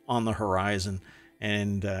already on the horizon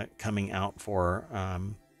and coming out for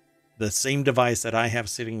the same device that I have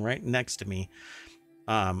sitting right next to me.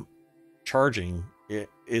 Charging it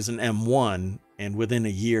is an M1, and within a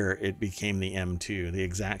year it became the M2, the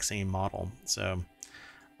exact same model. So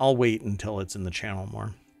I'll wait until it's in the channel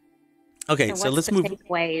more. Okay, so let's move.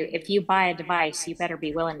 Takeaway: if you buy a device, you better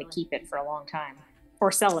be willing to keep it for a long time,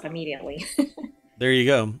 or sell it immediately. There you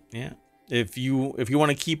go. Yeah. If you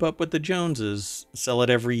want to keep up with the Joneses, sell it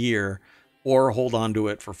every year or hold on to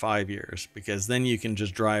it for 5 years, because then you can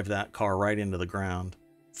just drive that car right into the ground.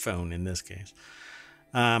 Phone in this case.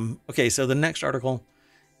 Okay, so the next article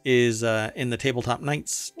is in the Tabletop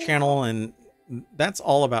Nights channel, and that's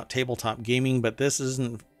all about tabletop gaming, but this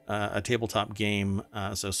isn't a tabletop game.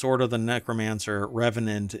 So Sword of the Necromancer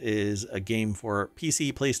Revenant is a game for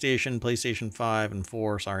PC, PlayStation 5 and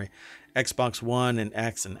 4, Xbox One and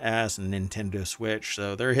X and S and Nintendo Switch.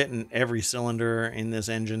 So they're hitting every cylinder in this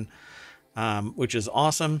engine, which is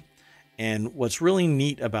awesome. And what's really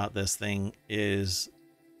neat about this thing is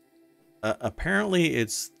apparently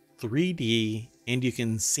it's 3D and you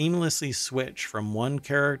can seamlessly switch from one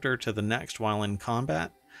character to the next while in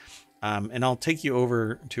combat. And I'll take you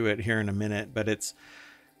over to it here in a minute, but it's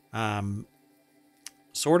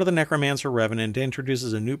Sword of the Necromancer Revenant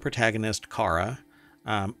introduces a new protagonist, Kara,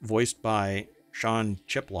 voiced by Sean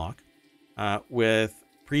Chiplock, with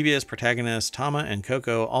previous protagonists Tama and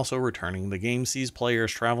Coco also returning. The game sees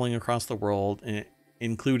players traveling across the world,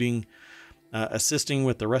 including assisting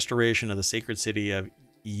with the restoration of the sacred city of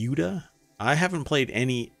Yuda. I haven't played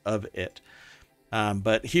any of it.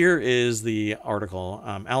 But here is the article.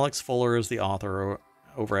 Alex Fuller is the author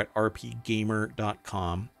over at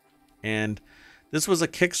rpgamer.com. And this was a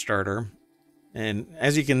Kickstarter. And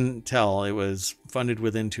as you can tell, it was funded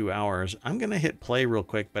within 2 hours. I'm going to hit play real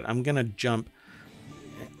quick, but I'm going to jump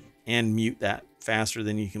and mute that faster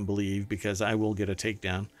than you can believe, because I will get a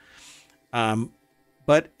takedown.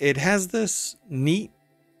 But it has this neat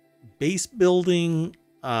base building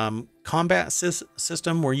combat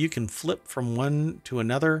system where you can flip from one to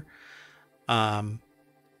another, and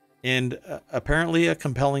apparently a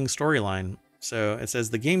compelling storyline. So it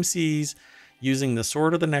says the game sees using the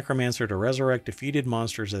Sword of the Necromancer to resurrect defeated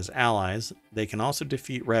monsters as allies. They can also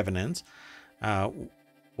defeat revenants,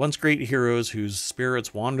 once great heroes whose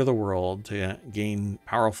spirits wander the world to gain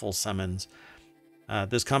powerful summons.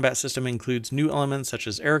 This combat system includes new elements such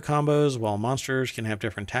as air combos, while monsters can have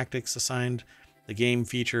different tactics assigned. The game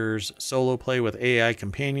features solo play with AI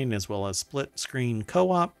companion as well as split screen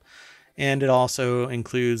co-op, and it also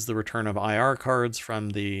includes the return of IR cards from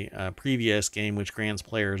the previous game, which grants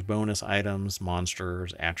players bonus items,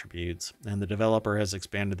 monsters, attributes, and the developer has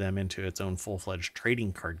expanded them into its own full-fledged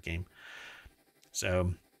trading card game.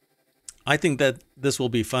 So I think that this will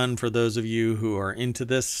be fun for those of you who are into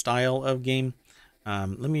this style of game.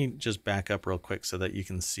 Let me just back up real quick so that you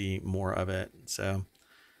can see more of it. So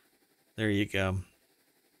there you go.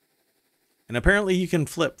 And apparently you can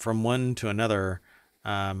flip from one to another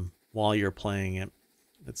while you're playing it.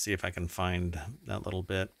 Let's see if I can find that little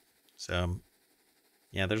bit. So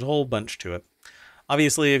yeah, there's a whole bunch to it.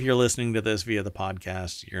 Obviously, if you're listening to this via the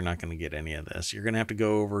podcast, you're not going to get any of this. You're going to have to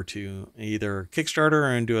go over to either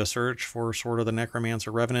Kickstarter and do a search for Sword of the Necromancer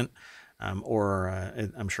Revenant, or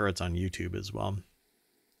I'm sure it's on YouTube as well.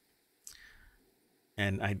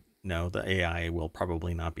 And I know the AI will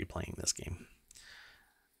probably not be playing this game.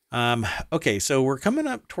 Okay, so we're coming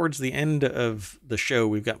up towards the end of the show.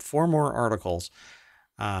 We've got 4 more articles.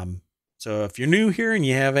 So if you're new here and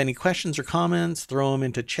you have any questions or comments, throw them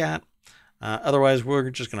into chat. Otherwise, we're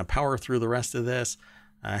just going to power through the rest of this.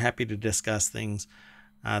 Happy to discuss things.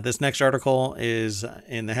 This next article is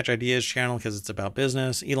in the Hedge Ideas channel because it's about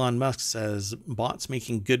business. Elon Musk says bots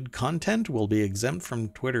making good content will be exempt from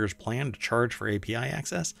Twitter's plan to charge for API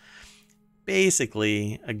access.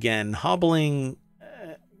 Basically, again, hobbling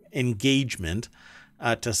engagement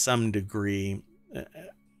to some degree,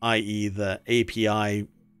 i.e. the API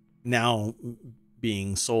now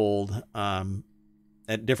being sold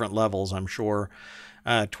at different levels, I'm sure.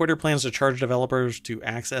 Twitter plans to charge developers to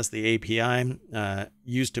access the API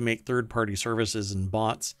used to make third-party services and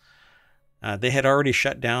bots. They had already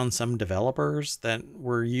shut down some developers that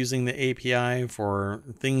were using the API for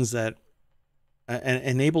things that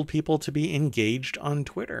enabled people to be engaged on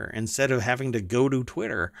Twitter instead of having to go to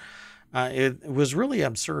Twitter. It was really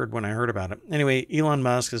absurd when I heard about it. Anyway, Elon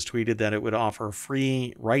Musk has tweeted that it would offer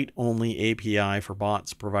free write-only API for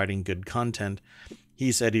bots providing good content.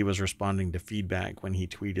 He said he was responding to feedback when he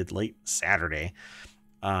tweeted late Saturday.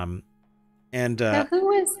 Now,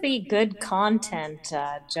 who is the good content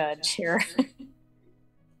judge here?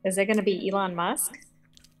 Is it going to be Elon Musk?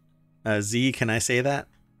 Z, can I say that?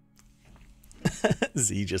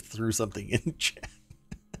 Z just threw something in chat.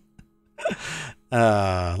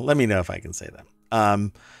 Let me know if I can say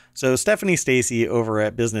that. So Stephanie Stacy over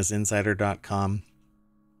at businessinsider.com.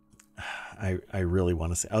 I really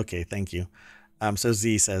want to say, okay, thank you. So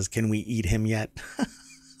Z says, can we eat him yet?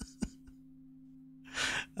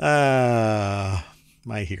 My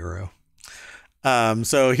hero.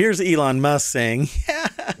 So here's Elon Musk saying, yeah,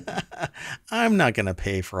 I'm not going to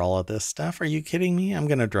pay for all of this stuff. Are you kidding me? I'm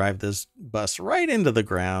going to drive this bus right into the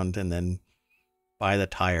ground and then buy the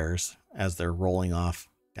tires as they're rolling off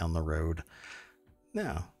down the road.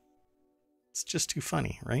 No, it's just too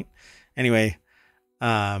funny, right? Anyway,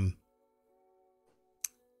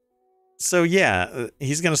 so yeah,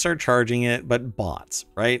 he's going to start charging it, but bots,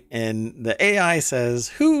 right? And the AI says,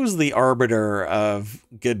 who's the arbiter of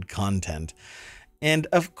good content? And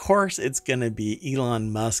of course, it's going to be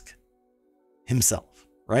Elon Musk himself,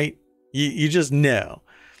 right? You just know.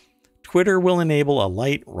 Twitter will enable a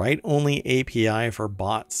light write-only API for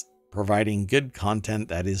bots, providing good content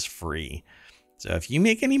that is free. So if you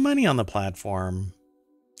make any money on the platform,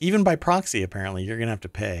 even by proxy, apparently, you're going to have to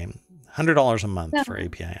pay $100 a month for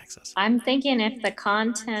API access. I'm thinking if the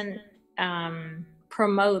content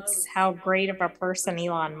promotes how great of a person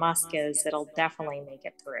Elon Musk is, it'll definitely make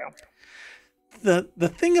it through. The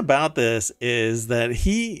thing about this is that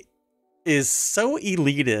he is so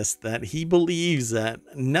elitist that he believes that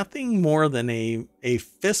nothing more than a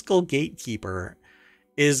fiscal gatekeeper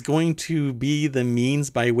is going to be the means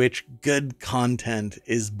by which good content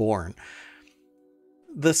is born.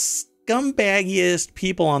 The scumbaggiest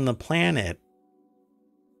people on the planet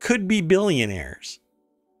could be billionaires.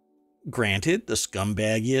 Granted, the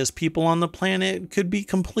scumbaggiest people on the planet could be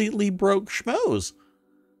completely broke schmoes.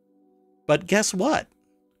 But guess what?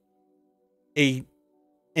 An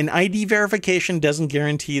ID verification doesn't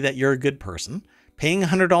guarantee that you're a good person. Paying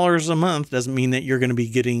 $100 a month doesn't mean that you're going to be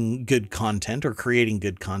getting good content or creating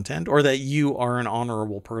good content, or that you are an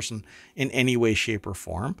honorable person in any way, shape, or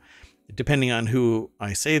form. Depending on who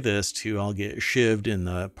I say this to, I'll get shivved in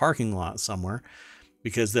the parking lot somewhere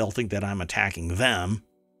because they'll think that I'm attacking them.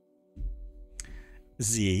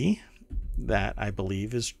 Z, that I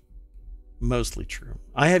believe is mostly true.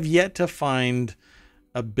 I have yet to find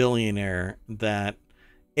a billionaire that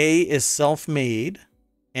A, is self-made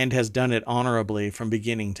and has done it honorably from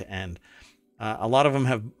beginning to end. A lot of them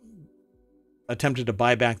have attempted to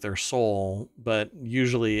buy back their soul, but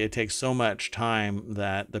usually it takes so much time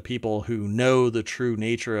that the people who know the true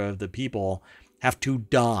nature of the people have to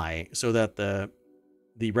die so that the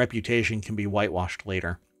reputation can be whitewashed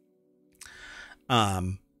later.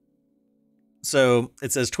 So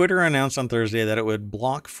it says Twitter announced on Thursday that it would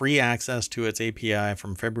block free access to its API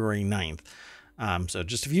from February 9th. So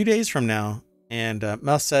just a few days from now. And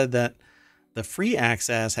Musk said that the free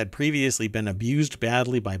access had previously been abused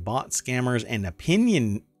badly by bot scammers and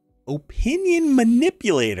opinion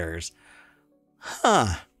manipulators.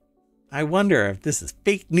 Huh. I wonder if this is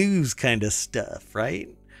fake news kind of stuff, right?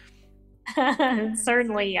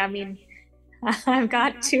 Certainly. I mean, I've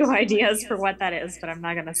got two ideas for what that is, but I'm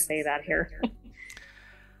not going to say that here.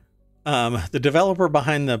 The developer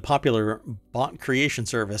behind the popular bot creation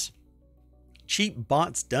service, Cheap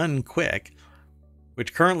Bots Done Quick,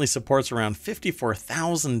 which currently supports around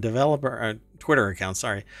 54,000 Twitter accounts,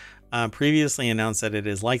 previously announced that it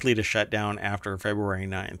is likely to shut down after February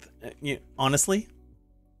 9th. Honestly,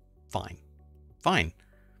 fine.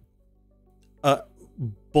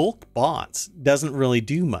 Bulk bots doesn't really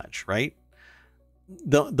do much, right?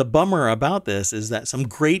 The bummer about this is that some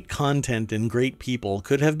great content and great people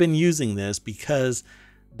could have been using this because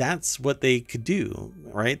that's what they could do,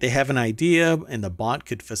 right? They have an idea and the bot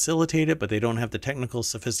could facilitate it, but they don't have the technical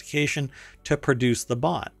sophistication to produce the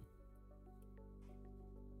bot.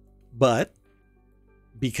 But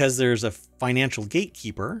because there's a financial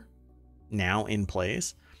gatekeeper now in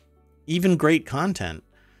place, even great content.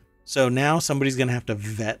 So now somebody's going to have to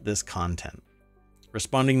vet this content.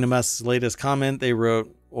 Responding to Musk's latest comment, they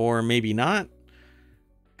wrote, or maybe not.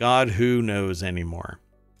 God, who knows anymore.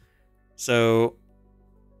 So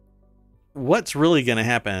what's really going to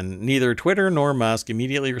happen? Neither Twitter nor Musk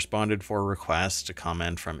immediately responded for requests to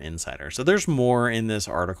comment from insiders. So there's more in this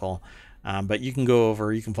article, but you can go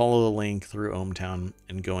over, you can follow the link through ohmTown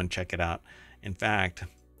and go and check it out. In fact,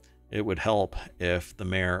 it would help if the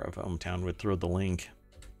mayor of ohmTown would throw the link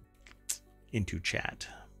into chat,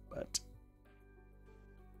 but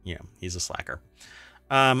yeah, he's a slacker.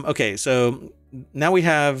 Okay, so now we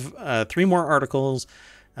have 3 more articles.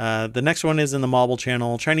 The next one is in the Mobile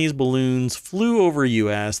Channel. Chinese balloons flew over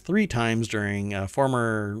U.S. 3 times during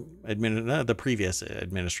the previous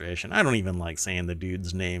administration. I don't even like saying the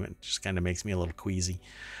dude's name. It just kind of makes me a little queasy.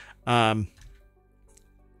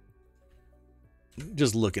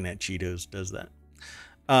 Just looking at Cheetos does that.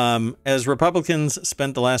 As Republicans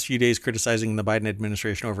spent the last few days criticizing the Biden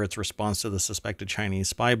administration over its response to the suspected Chinese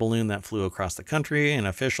spy balloon that flew across the country, an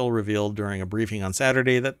official revealed during a briefing on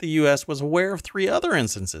Saturday that the U.S. was aware of 3 other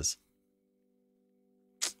instances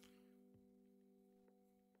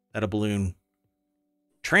that a balloon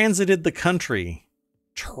transited the country,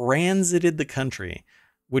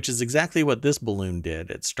 which is exactly what this balloon did.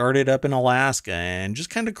 It started up in Alaska and just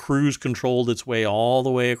kind of cruise controlled its way all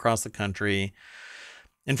the way across the country.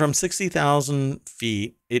 And from 60,000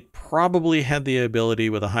 feet, it probably had the ability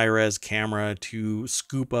with a high-res camera to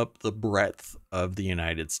scoop up the breadth of the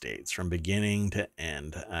United States from beginning to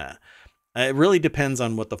end. It really depends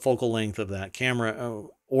on what the focal length of that camera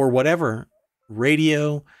or whatever.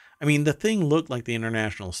 Radio. I mean, the thing looked like the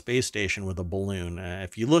International Space Station with a balloon.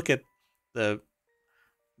 If you look at the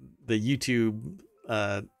YouTube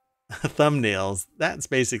thumbnails, that's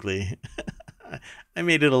basically... I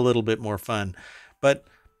made it a little bit more fun. But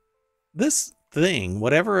this thing,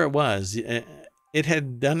 whatever it was, it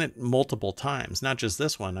had done it multiple times, not just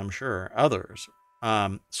this one, I'm sure, others.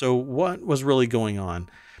 So what was really going on?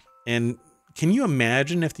 And can you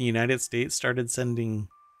imagine if the United States started sending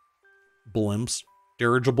blimps,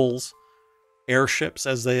 dirigibles, airships,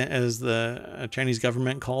 as the Chinese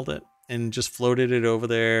government called it, and just floated it over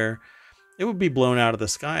there? It would be blown out of the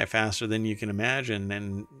sky faster than you can imagine.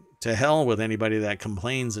 And to hell with anybody that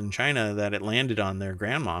complains in China that it landed on their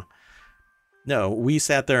grandma. No, we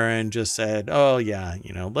sat there and just said, oh yeah,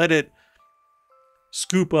 let it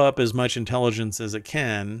scoop up as much intelligence as it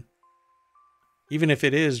can, even if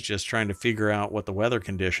it is just trying to figure out what the weather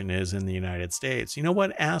condition is in the United States. You know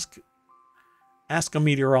what? Ask a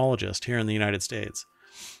meteorologist here in the United States.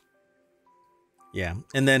 Yeah.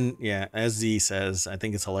 And then, yeah, as Z says, I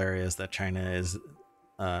think it's hilarious that China is,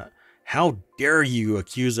 how dare you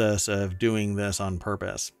accuse us of doing this on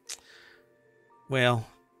purpose? Well,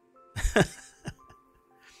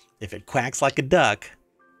 if it quacks like a duck.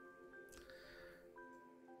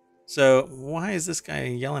 So why is this guy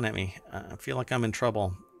yelling at me? I feel like I'm in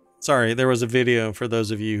trouble. Sorry, there was a video for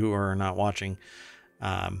those of you who are not watching.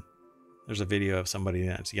 There's a video of somebody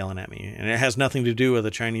that's yelling at me, and it has nothing to do with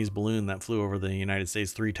a Chinese balloon that flew over the United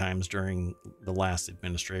States 3 times during the last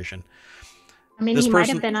administration. I mean, he might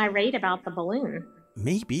have been irate about the balloon.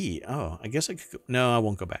 Maybe. Oh, I guess I could go. No, I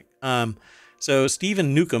won't go back. So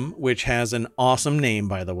Stephen Newcomb, which has an awesome name,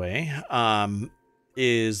 by the way,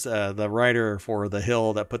 is the writer for The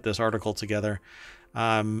Hill that put this article together.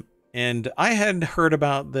 And I had heard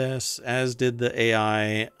about this, as did the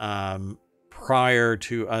AI, prior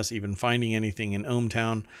to us even finding anything in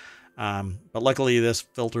ohmTown. But luckily this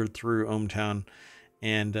filtered through ohmTown.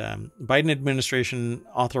 And Biden administration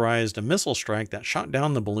authorized a missile strike that shot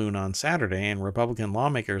down the balloon on Saturday, and Republican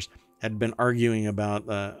lawmakers had been arguing about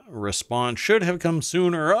the response should have come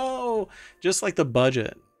sooner. Oh, just like the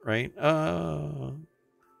budget, right?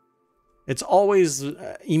 It's always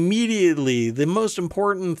immediately the most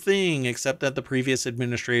important thing, except that the previous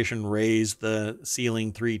administration raised the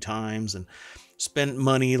ceiling 3 times and spent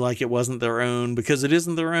money like it wasn't their own, because it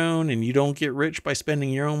isn't their own, and you don't get rich by spending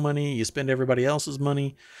your own money. You spend everybody else's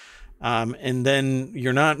money. And then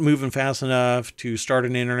you're not moving fast enough to start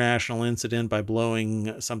an international incident by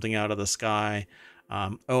blowing something out of the sky.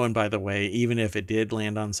 Oh, and by the way, even if it did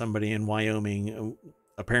land on somebody in Wyoming,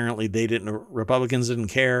 apparently Republicans didn't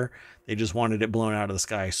care. They just wanted it blown out of the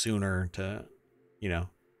sky sooner to,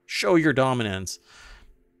 show your dominance.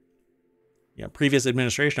 Yeah, previous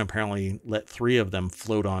administration apparently let 3 of them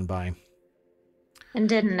float on by. And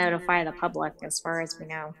didn't notify the public, as far as we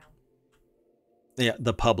know. Yeah,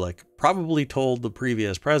 the public probably told the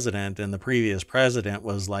previous president, and the previous president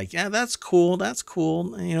was like, yeah, that's cool. That's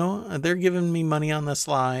cool. You know, they're giving me money on the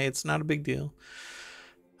sly. It's not a big deal.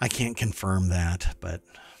 I can't confirm that, but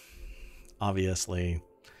obviously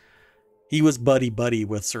he was buddy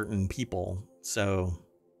with certain people. So,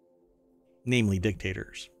 namely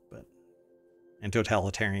dictators, and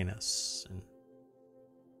totalitarianists. And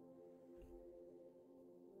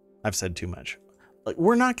I've said too much. Like,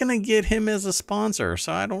 we're not going to get him as a sponsor,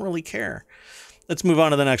 so I don't really care. Let's move on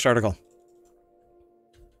to the next article.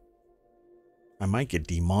 I might get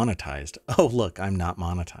demonetized. Oh, look, I'm not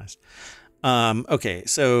monetized. Okay,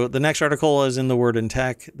 so the next article is in the Word in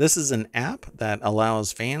Tech. This is an app that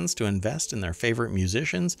allows fans to invest in their favorite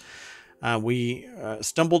musicians. We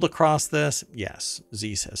stumbled across this. Yes,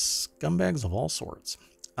 Z says scumbags of all sorts.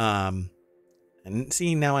 And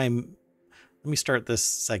see, now let me start this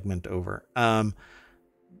segment over.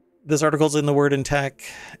 This article's in the Word in Tech.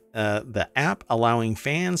 The app allowing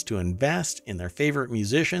fans to invest in their favorite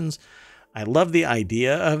musicians. I love the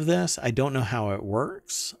idea of this. I don't know how it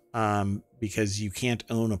works, because you can't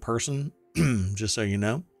own a person, just so you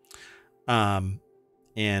know. There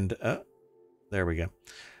we go.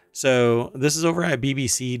 So this is over at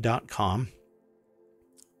bbc.com.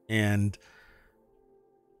 And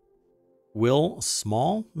Will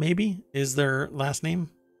Small, maybe, is their last name.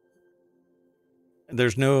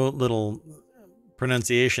 There's no little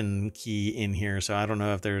pronunciation key in here, so I don't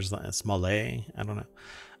know if there's a Smollett. I don't know.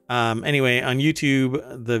 Anyway, on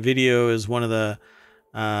YouTube, the video is one of the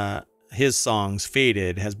his songs,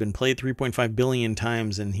 Faded, has been played 3.5 billion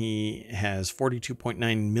times, and he has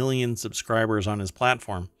 42.9 million subscribers on his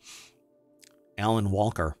platform. Alan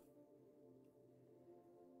Walker.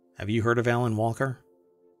 Have you heard of Alan Walker?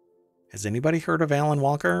 Has anybody heard of Alan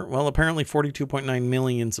Walker? Well, apparently 42.9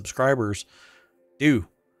 million subscribers do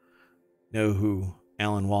know who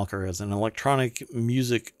Alan Walker is, an electronic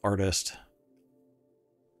music artist.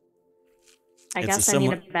 I guess I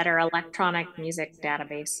need a better electronic music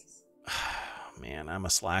database. Man, I'm a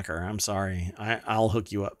slacker. I'm sorry. I'll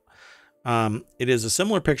hook you up. It is a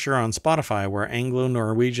similar picture on Spotify, where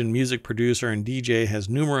Anglo-Norwegian music producer and DJ has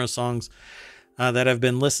numerous songs that have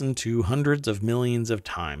been listened to hundreds of millions of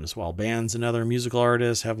times, while bands and other musical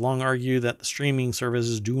artists have long argued that the streaming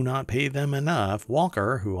services do not pay them enough.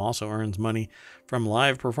 Walker, who also earns money from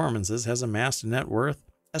live performances, has amassed a net worth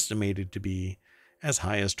estimated to be as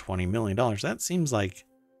high as $20 million. That seems like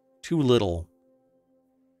too little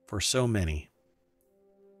for so many.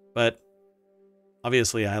 But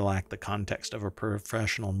obviously I lack the context of a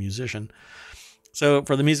professional musician. So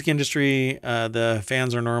for the music industry, the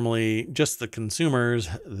fans are normally just the consumers.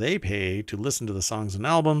 They pay to listen to the songs and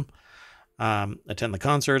album, attend the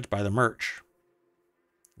concerts, buy the merch.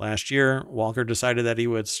 Last year, Walker decided that he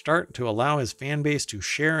would start to allow his fan base to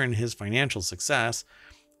share in his financial success.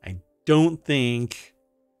 I don't think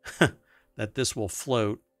that this will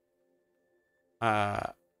float.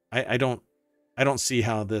 I don't see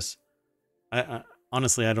how this,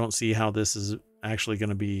 honestly, I don't see how this is actually going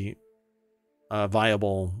to be a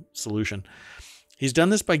viable solution. He's done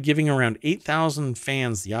this by giving around 8,000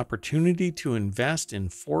 fans the opportunity to invest in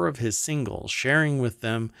 4 of his singles, sharing with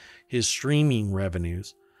them his streaming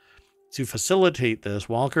revenues. To facilitate this,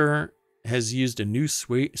 Walker has used a new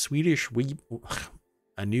Swedish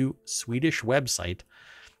website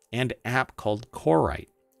and app called Corite,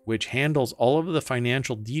 which handles all of the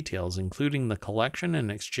financial details, including the collection and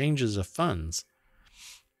exchanges of funds.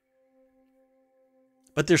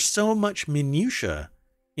 But there's so much minutia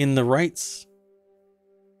in the rights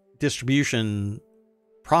distribution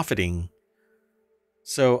profiting.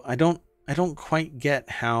 So I don't quite get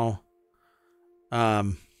how,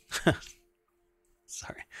 sorry,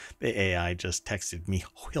 the AI just texted me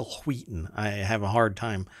Will Wheaton. I have a hard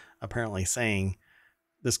time apparently saying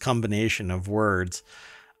this combination of words.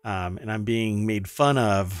 And I'm being made fun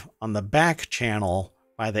of on the back channel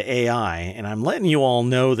by the AI, and I'm letting you all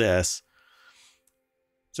know this.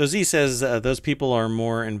 So Z says those people are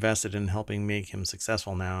more invested in helping make him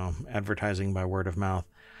successful now, advertising by word of mouth.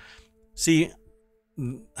 See,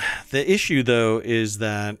 the issue, though, is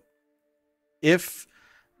that if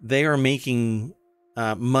they are making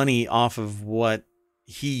money off of what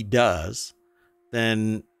he does,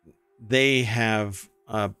 then they have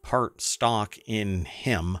part stock in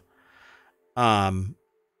him.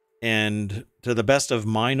 And to the best of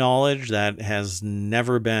my knowledge, that has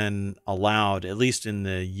never been allowed, at least in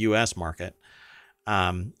the US market.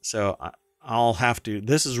 So I'll have to.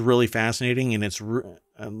 This is really fascinating,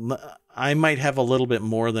 and I might have a little bit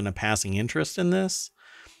more than a passing interest in this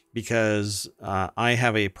because I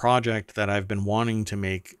have a project that I've been wanting to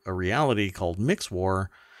make a reality called Mix War,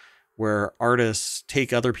 where artists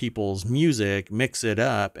take other people's music, mix it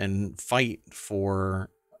up, and fight for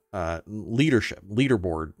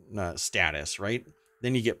leaderboard status, right?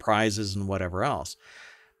 Then you get prizes and whatever else.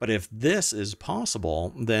 But if this is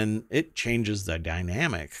possible, then it changes the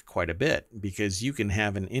dynamic quite a bit because you can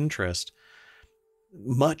have an interest,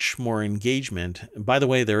 much more engagement. By the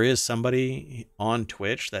way, there is somebody on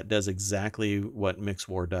Twitch that does exactly what Mix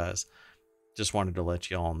War does. Just wanted to let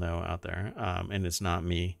you all know out there. And it's not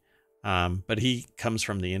me. But he comes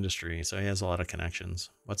from the industry, so he has a lot of connections.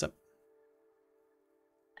 What's up?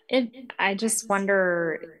 I just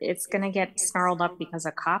wonder it's going to get snarled up because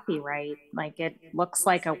of copyright. Like it looks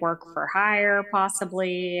like a work for hire,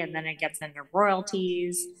 possibly, and then it gets into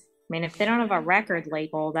royalties. I mean, if they don't have a record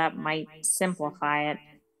label, that might simplify it.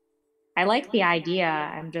 I like the idea.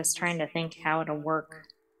 I'm just trying to think how it'll work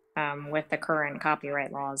with the current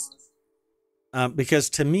copyright laws. Because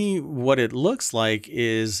to me, what it looks like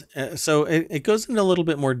is so it goes into a little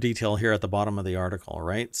bit more detail here at the bottom of the article,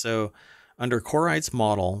 right? So, under Corite's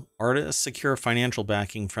model, artists secure financial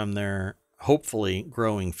backing from their hopefully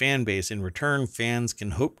growing fan base. In return, fans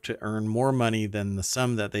can hope to earn more money than the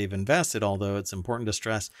sum that they've invested, although it's important to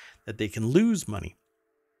stress that they can lose money.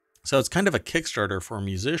 So, it's kind of a Kickstarter for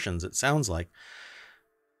musicians, it sounds like.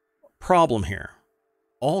 Problem here.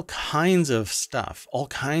 All kinds of stuff, all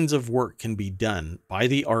kinds of work can be done by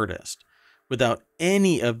the artist without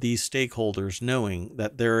any of these stakeholders knowing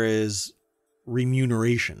that there is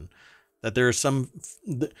remuneration, that there's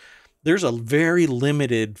a very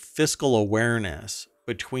limited fiscal awareness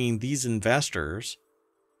between these investors.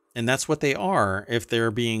 And that's what they are if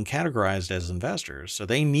they're being categorized as investors. So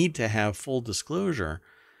they need to have full disclosure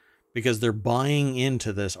because they're buying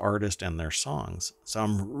into this artist and their songs. So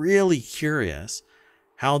I'm really curious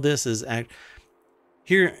how this is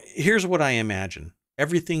here's what I imagine.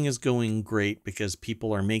 Everything is going great because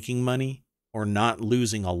people are making money or not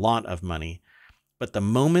losing a lot of money. But the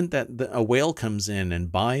moment that a whale comes in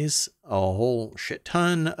and buys a whole shit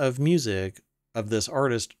ton of music of this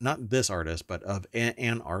artist, not this artist, but of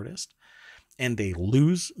an artist, and they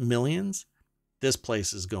lose millions, this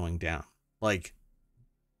place is going down. Like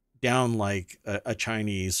a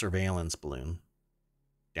Chinese surveillance balloon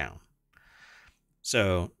down.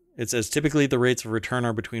 So it says typically the rates of return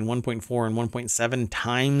are between 1.4 and 1.7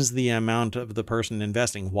 times the amount of the person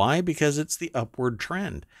investing. Why? Because it's the upward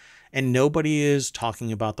trend and nobody is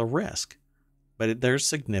talking about the risk, but there's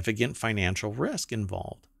significant financial risk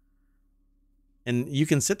involved. And you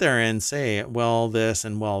can sit there and say, well, this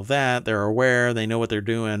and well, that, they're aware, they know what they're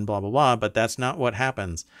doing, blah, blah, blah. But that's not what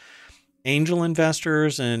happens. Angel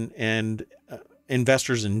investors and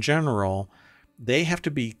investors in general, they have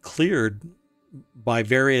to be cleared by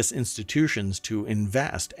various institutions to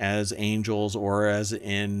invest as angels or as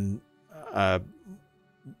in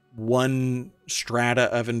one strata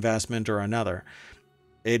of investment or another.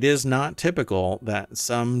 It is not typical that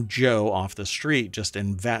some Joe off the street just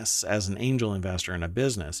invests as an angel investor in a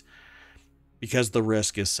business because the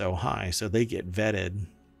risk is so high. So they get vetted.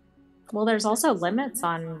 Well, there's also limits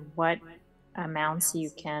on what amounts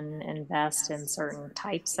you can invest in certain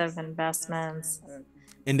types of investments.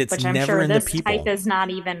 And it's which I'm never sure in the this people. type is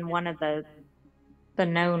not even one of the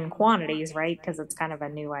known quantities, right? Because it's kind of a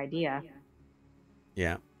new idea.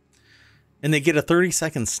 Yeah. And they get a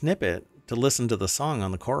 30-second snippet to listen to the song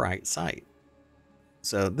on the Corite site.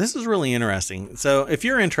 So this is really interesting. So if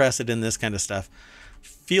you're interested in this kind of stuff,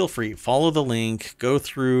 feel free, follow the link, go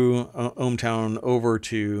through ohmTown over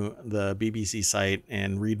to the BBC site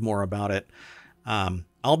and read more about it.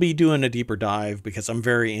 I'll be doing a deeper dive because I'm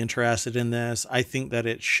very interested in this. I think that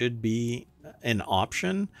it should be an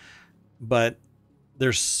option, but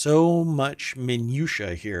there's so much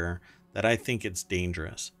minutia here that I think it's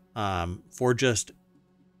dangerous for just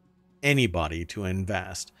anybody to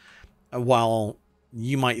invest. While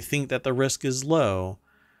you might think that the risk is low,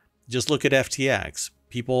 just look at FTX.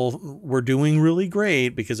 People were doing really great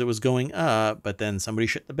because it was going up, but then somebody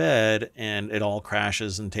shit the bed and it all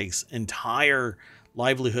crashes and takes entire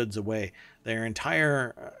livelihoods away. Their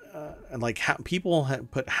entire people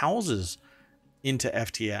have put houses into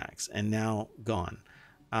FTX and now gone.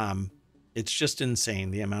 It's just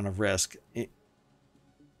insane the amount of risk.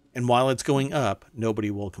 And while it's going up,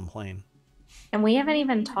 nobody will complain. And we haven't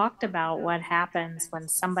even talked about what happens when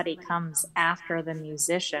somebody comes after the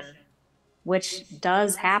musician, which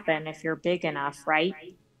does happen if you're big enough, right?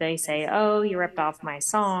 They say, oh, you ripped off my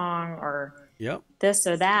song, or Yep. this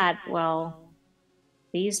or that, well,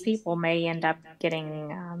 these people may end up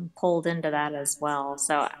getting pulled into that as well.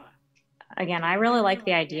 So again, I really like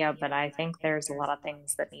the idea, but I think there's a lot of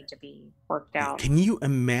things that need to be worked out. Can you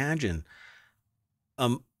imagine?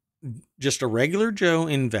 Um, just a regular Joe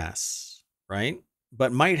invests, right?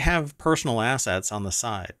 But might have personal assets on the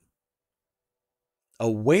side.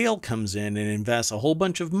 A whale comes in and invests a whole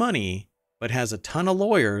bunch of money, but has a ton of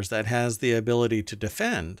lawyers that has the ability to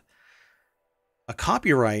defend. A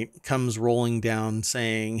copyright comes rolling down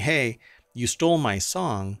saying, hey, you stole my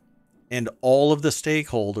song, and all of the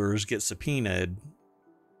stakeholders get subpoenaed,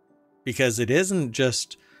 because it isn't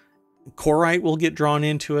just Corite will get drawn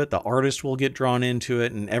into it, the artist will get drawn into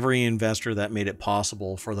it, and every investor that made it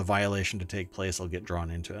possible for the violation to take place will get drawn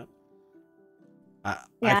into it.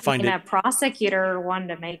 I find a prosecutor wanting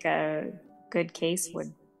to make a good case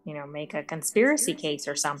would, make a conspiracy case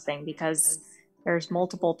or something, because there's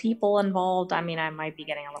multiple people involved. I mean, I might be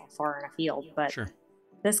getting a little far in a field, but sure.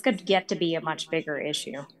 This could get to be a much bigger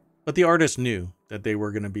issue. But the artist knew that they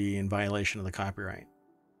were going to be in violation of the copyright.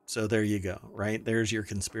 So there you go, right? There's your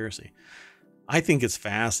conspiracy. I think it's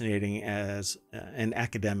fascinating as an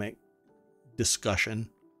academic discussion,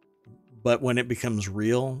 but when it becomes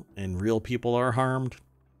real and real people are harmed,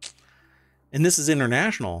 and this is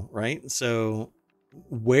international, right? So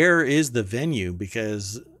where is the venue?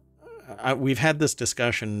 Because we've had this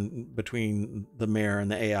discussion between the mayor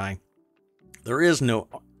and the AI. There is no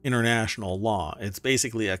international law. It's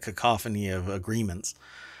basically a cacophony of agreements.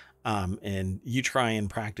 And you try and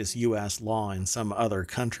practice U.S. law in some other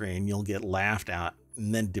country and you'll get laughed at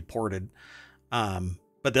and then deported.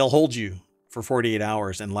 But they'll hold you for 48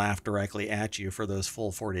 hours and laugh directly at you for those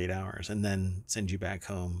full 48 hours and then send you back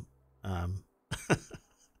home.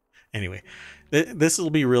 Anyway, this will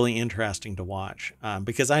be really interesting to watch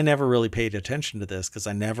because I never really paid attention to this because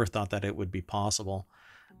I never thought that it would be possible.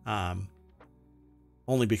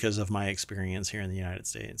 Only because of my experience here in the United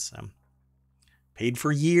States. Paid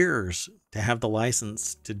for years to have the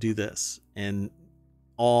license to do this, and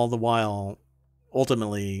all the while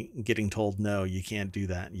ultimately getting told, no, you can't do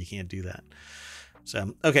that. You can't do that.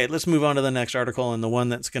 So, okay, let's move on to the next article, and the one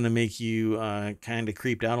that's going to make you kind of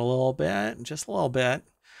creeped out a little bit, just a little bit.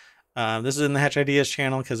 This is in the Hatch Ideas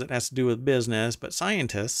channel because it has to do with business, but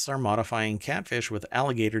scientists are modifying catfish with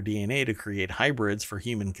alligator DNA to create hybrids for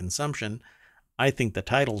human consumption. I think the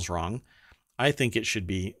title's wrong. I think it should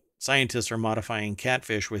be scientists are modifying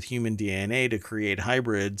catfish with human DNA to create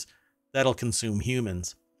hybrids that'll consume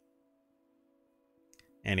humans.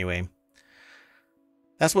 Anyway,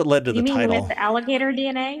 that's what led to the title. You mean with alligator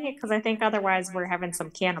DNA? Because I think otherwise we're having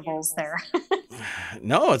some cannibals there.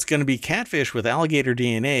 No, it's going to be catfish with alligator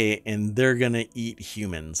DNA, and they're going to eat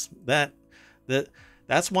humans.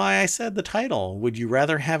 That's why I said the title. Would you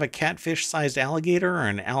rather have a catfish-sized alligator or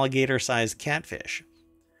an alligator-sized catfish?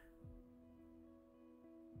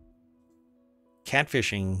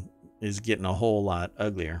 Catfishing is getting a whole lot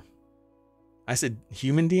uglier. I said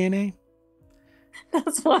human DNA?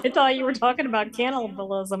 That's why I thought you were talking about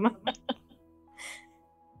cannibalism.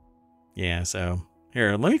 Yeah, so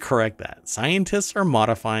here, let me correct that. Scientists are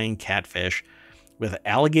modifying catfish with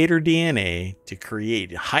alligator DNA to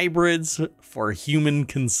create hybrids for human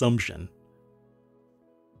consumption.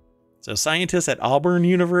 So scientists at Auburn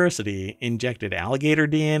University injected alligator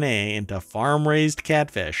DNA into farm-raised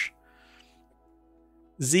catfish.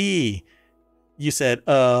 Z, you said,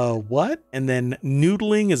 what? And then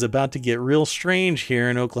noodling is about to get real strange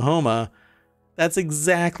here in Oklahoma. That's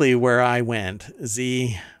exactly where I went,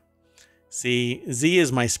 Z. See, Z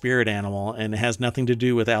is my spirit animal, and it has nothing to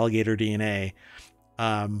do with alligator DNA.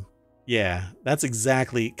 Yeah, that's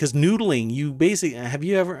exactly, because noodling, you basically, have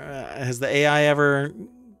you ever, has the AI ever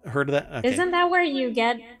heard of that? Okay. Isn't that where you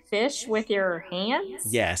get fish with your hands?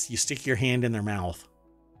 Yes, you stick your hand in their mouth.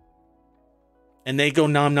 And they go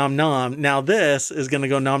nom nom nom. Now this is going to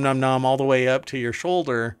go nom nom nom all the way up to your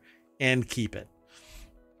shoulder and keep it.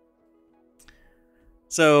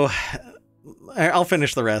 So I'll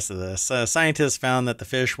finish the rest of this. Scientists found that the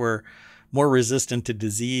fish were more resistant to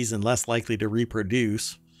disease and less likely to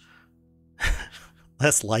reproduce.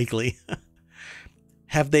 Less likely.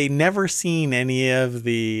 Have they never seen any of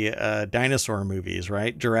the dinosaur movies,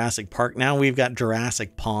 right? Jurassic Park. Now we've got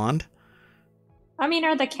Jurassic Pond. I mean,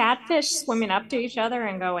 are the catfish swimming up to each other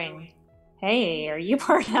and going, hey, are you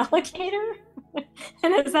part alligator?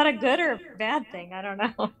 And is that a good or bad thing? I don't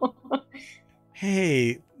know.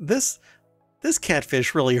 Hey, this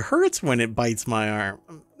catfish really hurts when it bites my arm.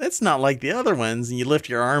 It's not like the other ones, and you lift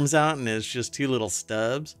your arms out and it's just two little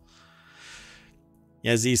stubs.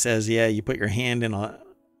 Yeah, Z says, yeah, you put your hand in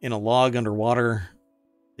a log underwater.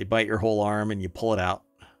 They bite your whole arm and you pull it out.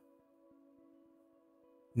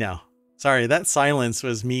 No. Sorry, that silence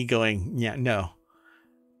was me going, yeah, no.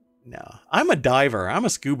 No. I'm a diver. I'm a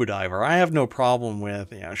scuba diver. I have no problem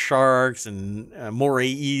with sharks and moray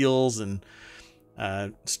eels and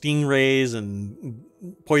stingrays and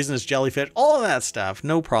poisonous jellyfish, all of that stuff,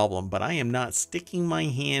 no problem. But I am not sticking my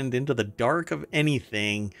hand into the dark of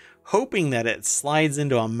anything, hoping that it slides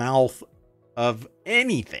into a mouth of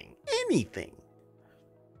anything.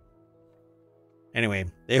 Anyway,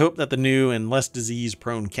 they hope that the new and less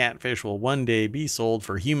disease-prone catfish will one day be sold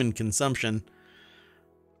for human consumption.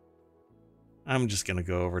 I'm just going to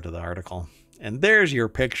go over to the article. And there's your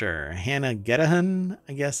picture. Hannah Gedahan,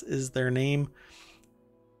 I guess is their name,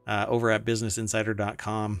 over at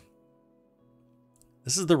businessinsider.com.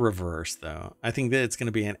 This is the reverse, though. I think that it's going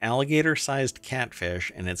to be an alligator-sized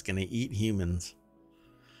catfish, and it's going to eat humans.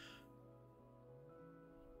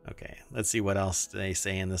 Okay, let's see what else they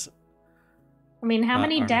say in this. I mean, how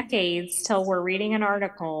many decades till we're reading an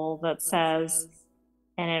article that says,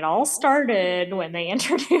 and it all started when they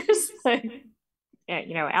introduced the,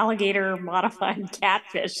 alligator modified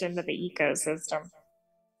catfish into the ecosystem.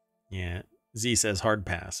 Yeah. Z says hard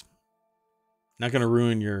pass. Not going to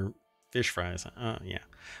ruin your fish fries. Yeah.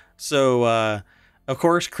 So, of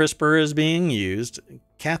course, CRISPR is being used.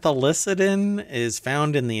 Cathelicidin is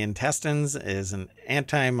found in the intestines as an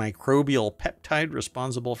antimicrobial peptide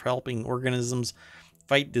responsible for helping organisms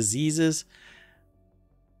fight diseases.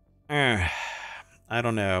 I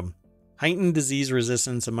don't know. Heightened disease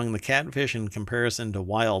resistance among the catfish in comparison to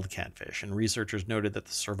wild catfish. And researchers noted that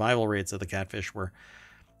the survival rates of the catfish were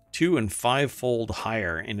 2- and 5-fold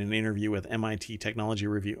higher in an interview with MIT Technology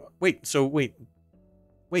Review. Wait.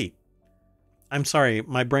 I'm sorry,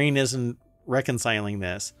 my brain isn't reconciling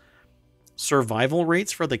this. Survival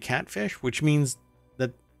rates for the catfish, which means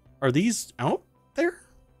that, are these out there?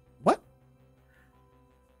 What?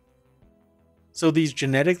 So these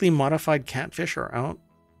genetically modified catfish are out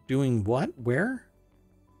doing what? Where?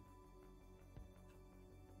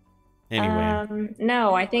 Anyway.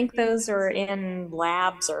 No, I think those are in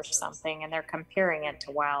labs or something, and they're comparing it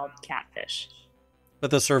to wild catfish. But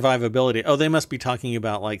the survivability, they must be talking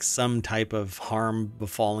about like some type of harm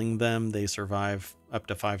befalling them. They survive up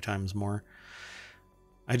to 5 times more.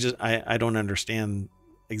 I don't understand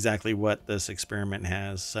exactly what this experiment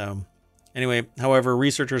has. So anyway, however,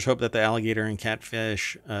 researchers hope that the alligator and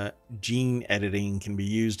catfish gene editing can be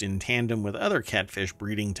used in tandem with other catfish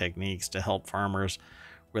breeding techniques to help farmers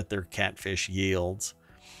with their catfish yields.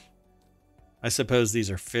 I suppose these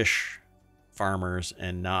are fish farmers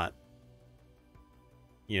and not,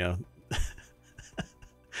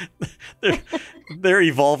 they're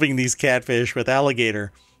evolving these catfish with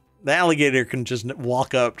alligator. The alligator can just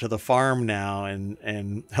walk up to the farm now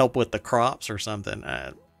and help with the crops or something.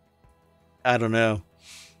 I don't know.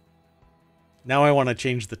 Now I want to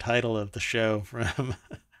change the title of the show from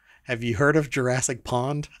Have you heard of Jurassic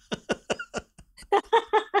Pond?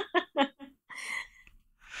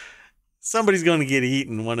 Somebody's going to get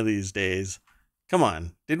eaten one of these days. Come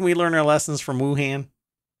on. Didn't we learn our lessons from Wuhan?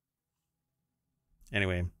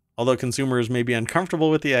 Anyway, although consumers may be uncomfortable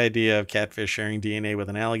with the idea of catfish sharing DNA with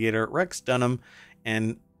an alligator, Rex Dunham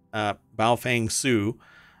and Baofeng Su,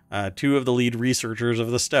 2 of the lead researchers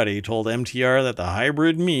of the study, told MTR that the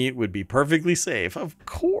hybrid meat would be perfectly safe. Of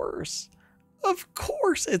course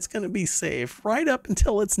it's going to be safe, right up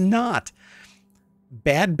until it's not.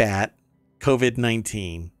 Bad bat,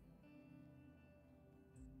 COVID-19.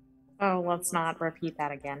 Oh, let's not repeat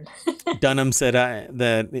that again. Dunham said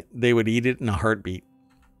that they would eat it in a heartbeat.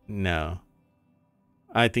 No.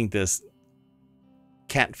 I think this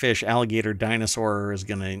catfish alligator dinosaur is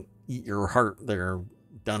going to eat your heart there,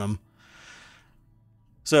 Dunham.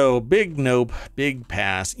 So big nope, big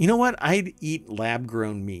pass. You know what? I'd eat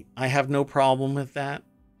lab-grown meat. I have no problem with that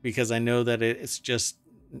because I know that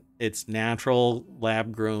it's natural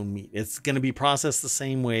lab-grown meat. It's going to be processed the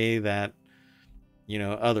same way that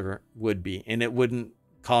other would be, and it wouldn't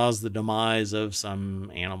cause the demise of some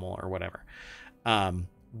animal or whatever.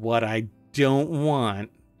 What I don't want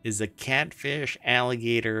is a catfish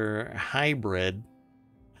alligator hybrid.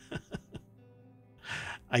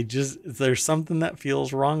 There's something that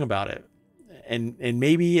feels wrong about it. And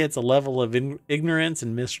maybe it's a level of ignorance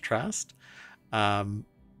and mistrust.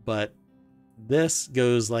 But this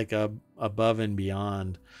goes like above and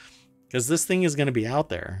beyond, because this thing is going to be out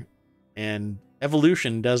there, and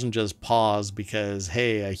evolution doesn't just pause because,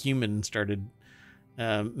 hey, a human started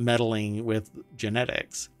meddling with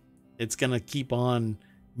genetics. It's going to keep on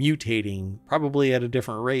mutating, probably at a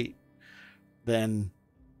different rate than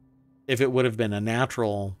if it would have been a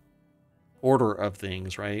natural order of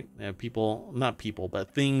things, right? Not people,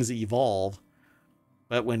 but things evolve.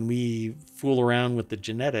 But when we fool around with the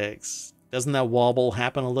genetics, doesn't that wobble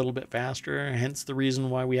happen a little bit faster? Hence the reason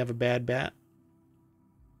why we have a bad bat.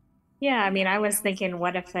 Yeah, I mean, I was thinking,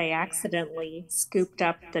 what if they accidentally scooped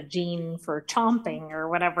up the gene for chomping or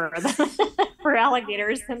whatever for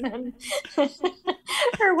alligators, and then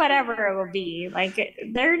or whatever it would be. Like,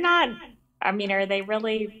 they're not. I mean, are they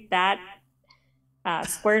really that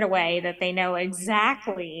squared away that they know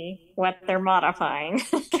exactly what they're modifying?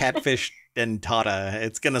 Catfish dentata.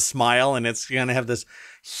 It's gonna smile and it's gonna have this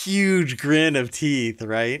huge grin of teeth,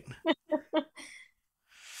 right?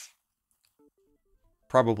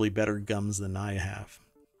 Probably better gums than I have.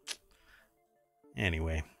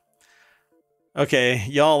 Anyway. Okay,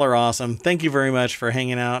 y'all are awesome. Thank you very much for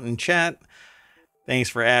hanging out and chat. Thanks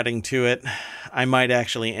for adding to it. I might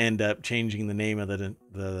actually end up changing the name of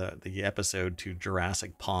the episode to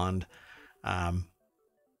Jurassic Pond. I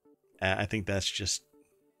think that's just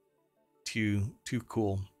too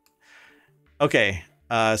cool. Okay,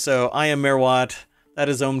 so I am Merwat. That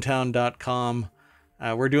is ohmTown.com.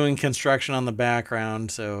 We're doing construction on the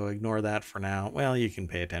background, so ignore that for now. Well, you can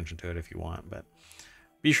pay attention to it if you want, but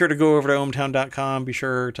be sure to go over to ohmTown.com. Be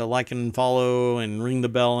sure to like and follow and ring the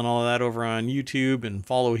bell and all of that over on YouTube, and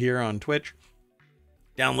follow here on Twitch.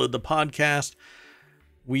 Download the podcast.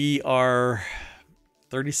 We are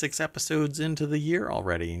 36 episodes into the year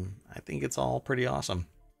already. I think it's all pretty awesome.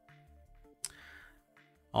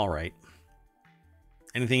 All right.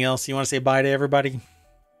 Anything else you want to say bye to everybody?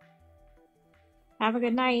 Have a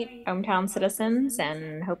good night, ohmTown citizens,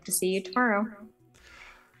 and hope to see you tomorrow.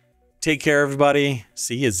 Take care, everybody.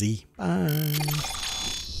 See you, Z. Bye.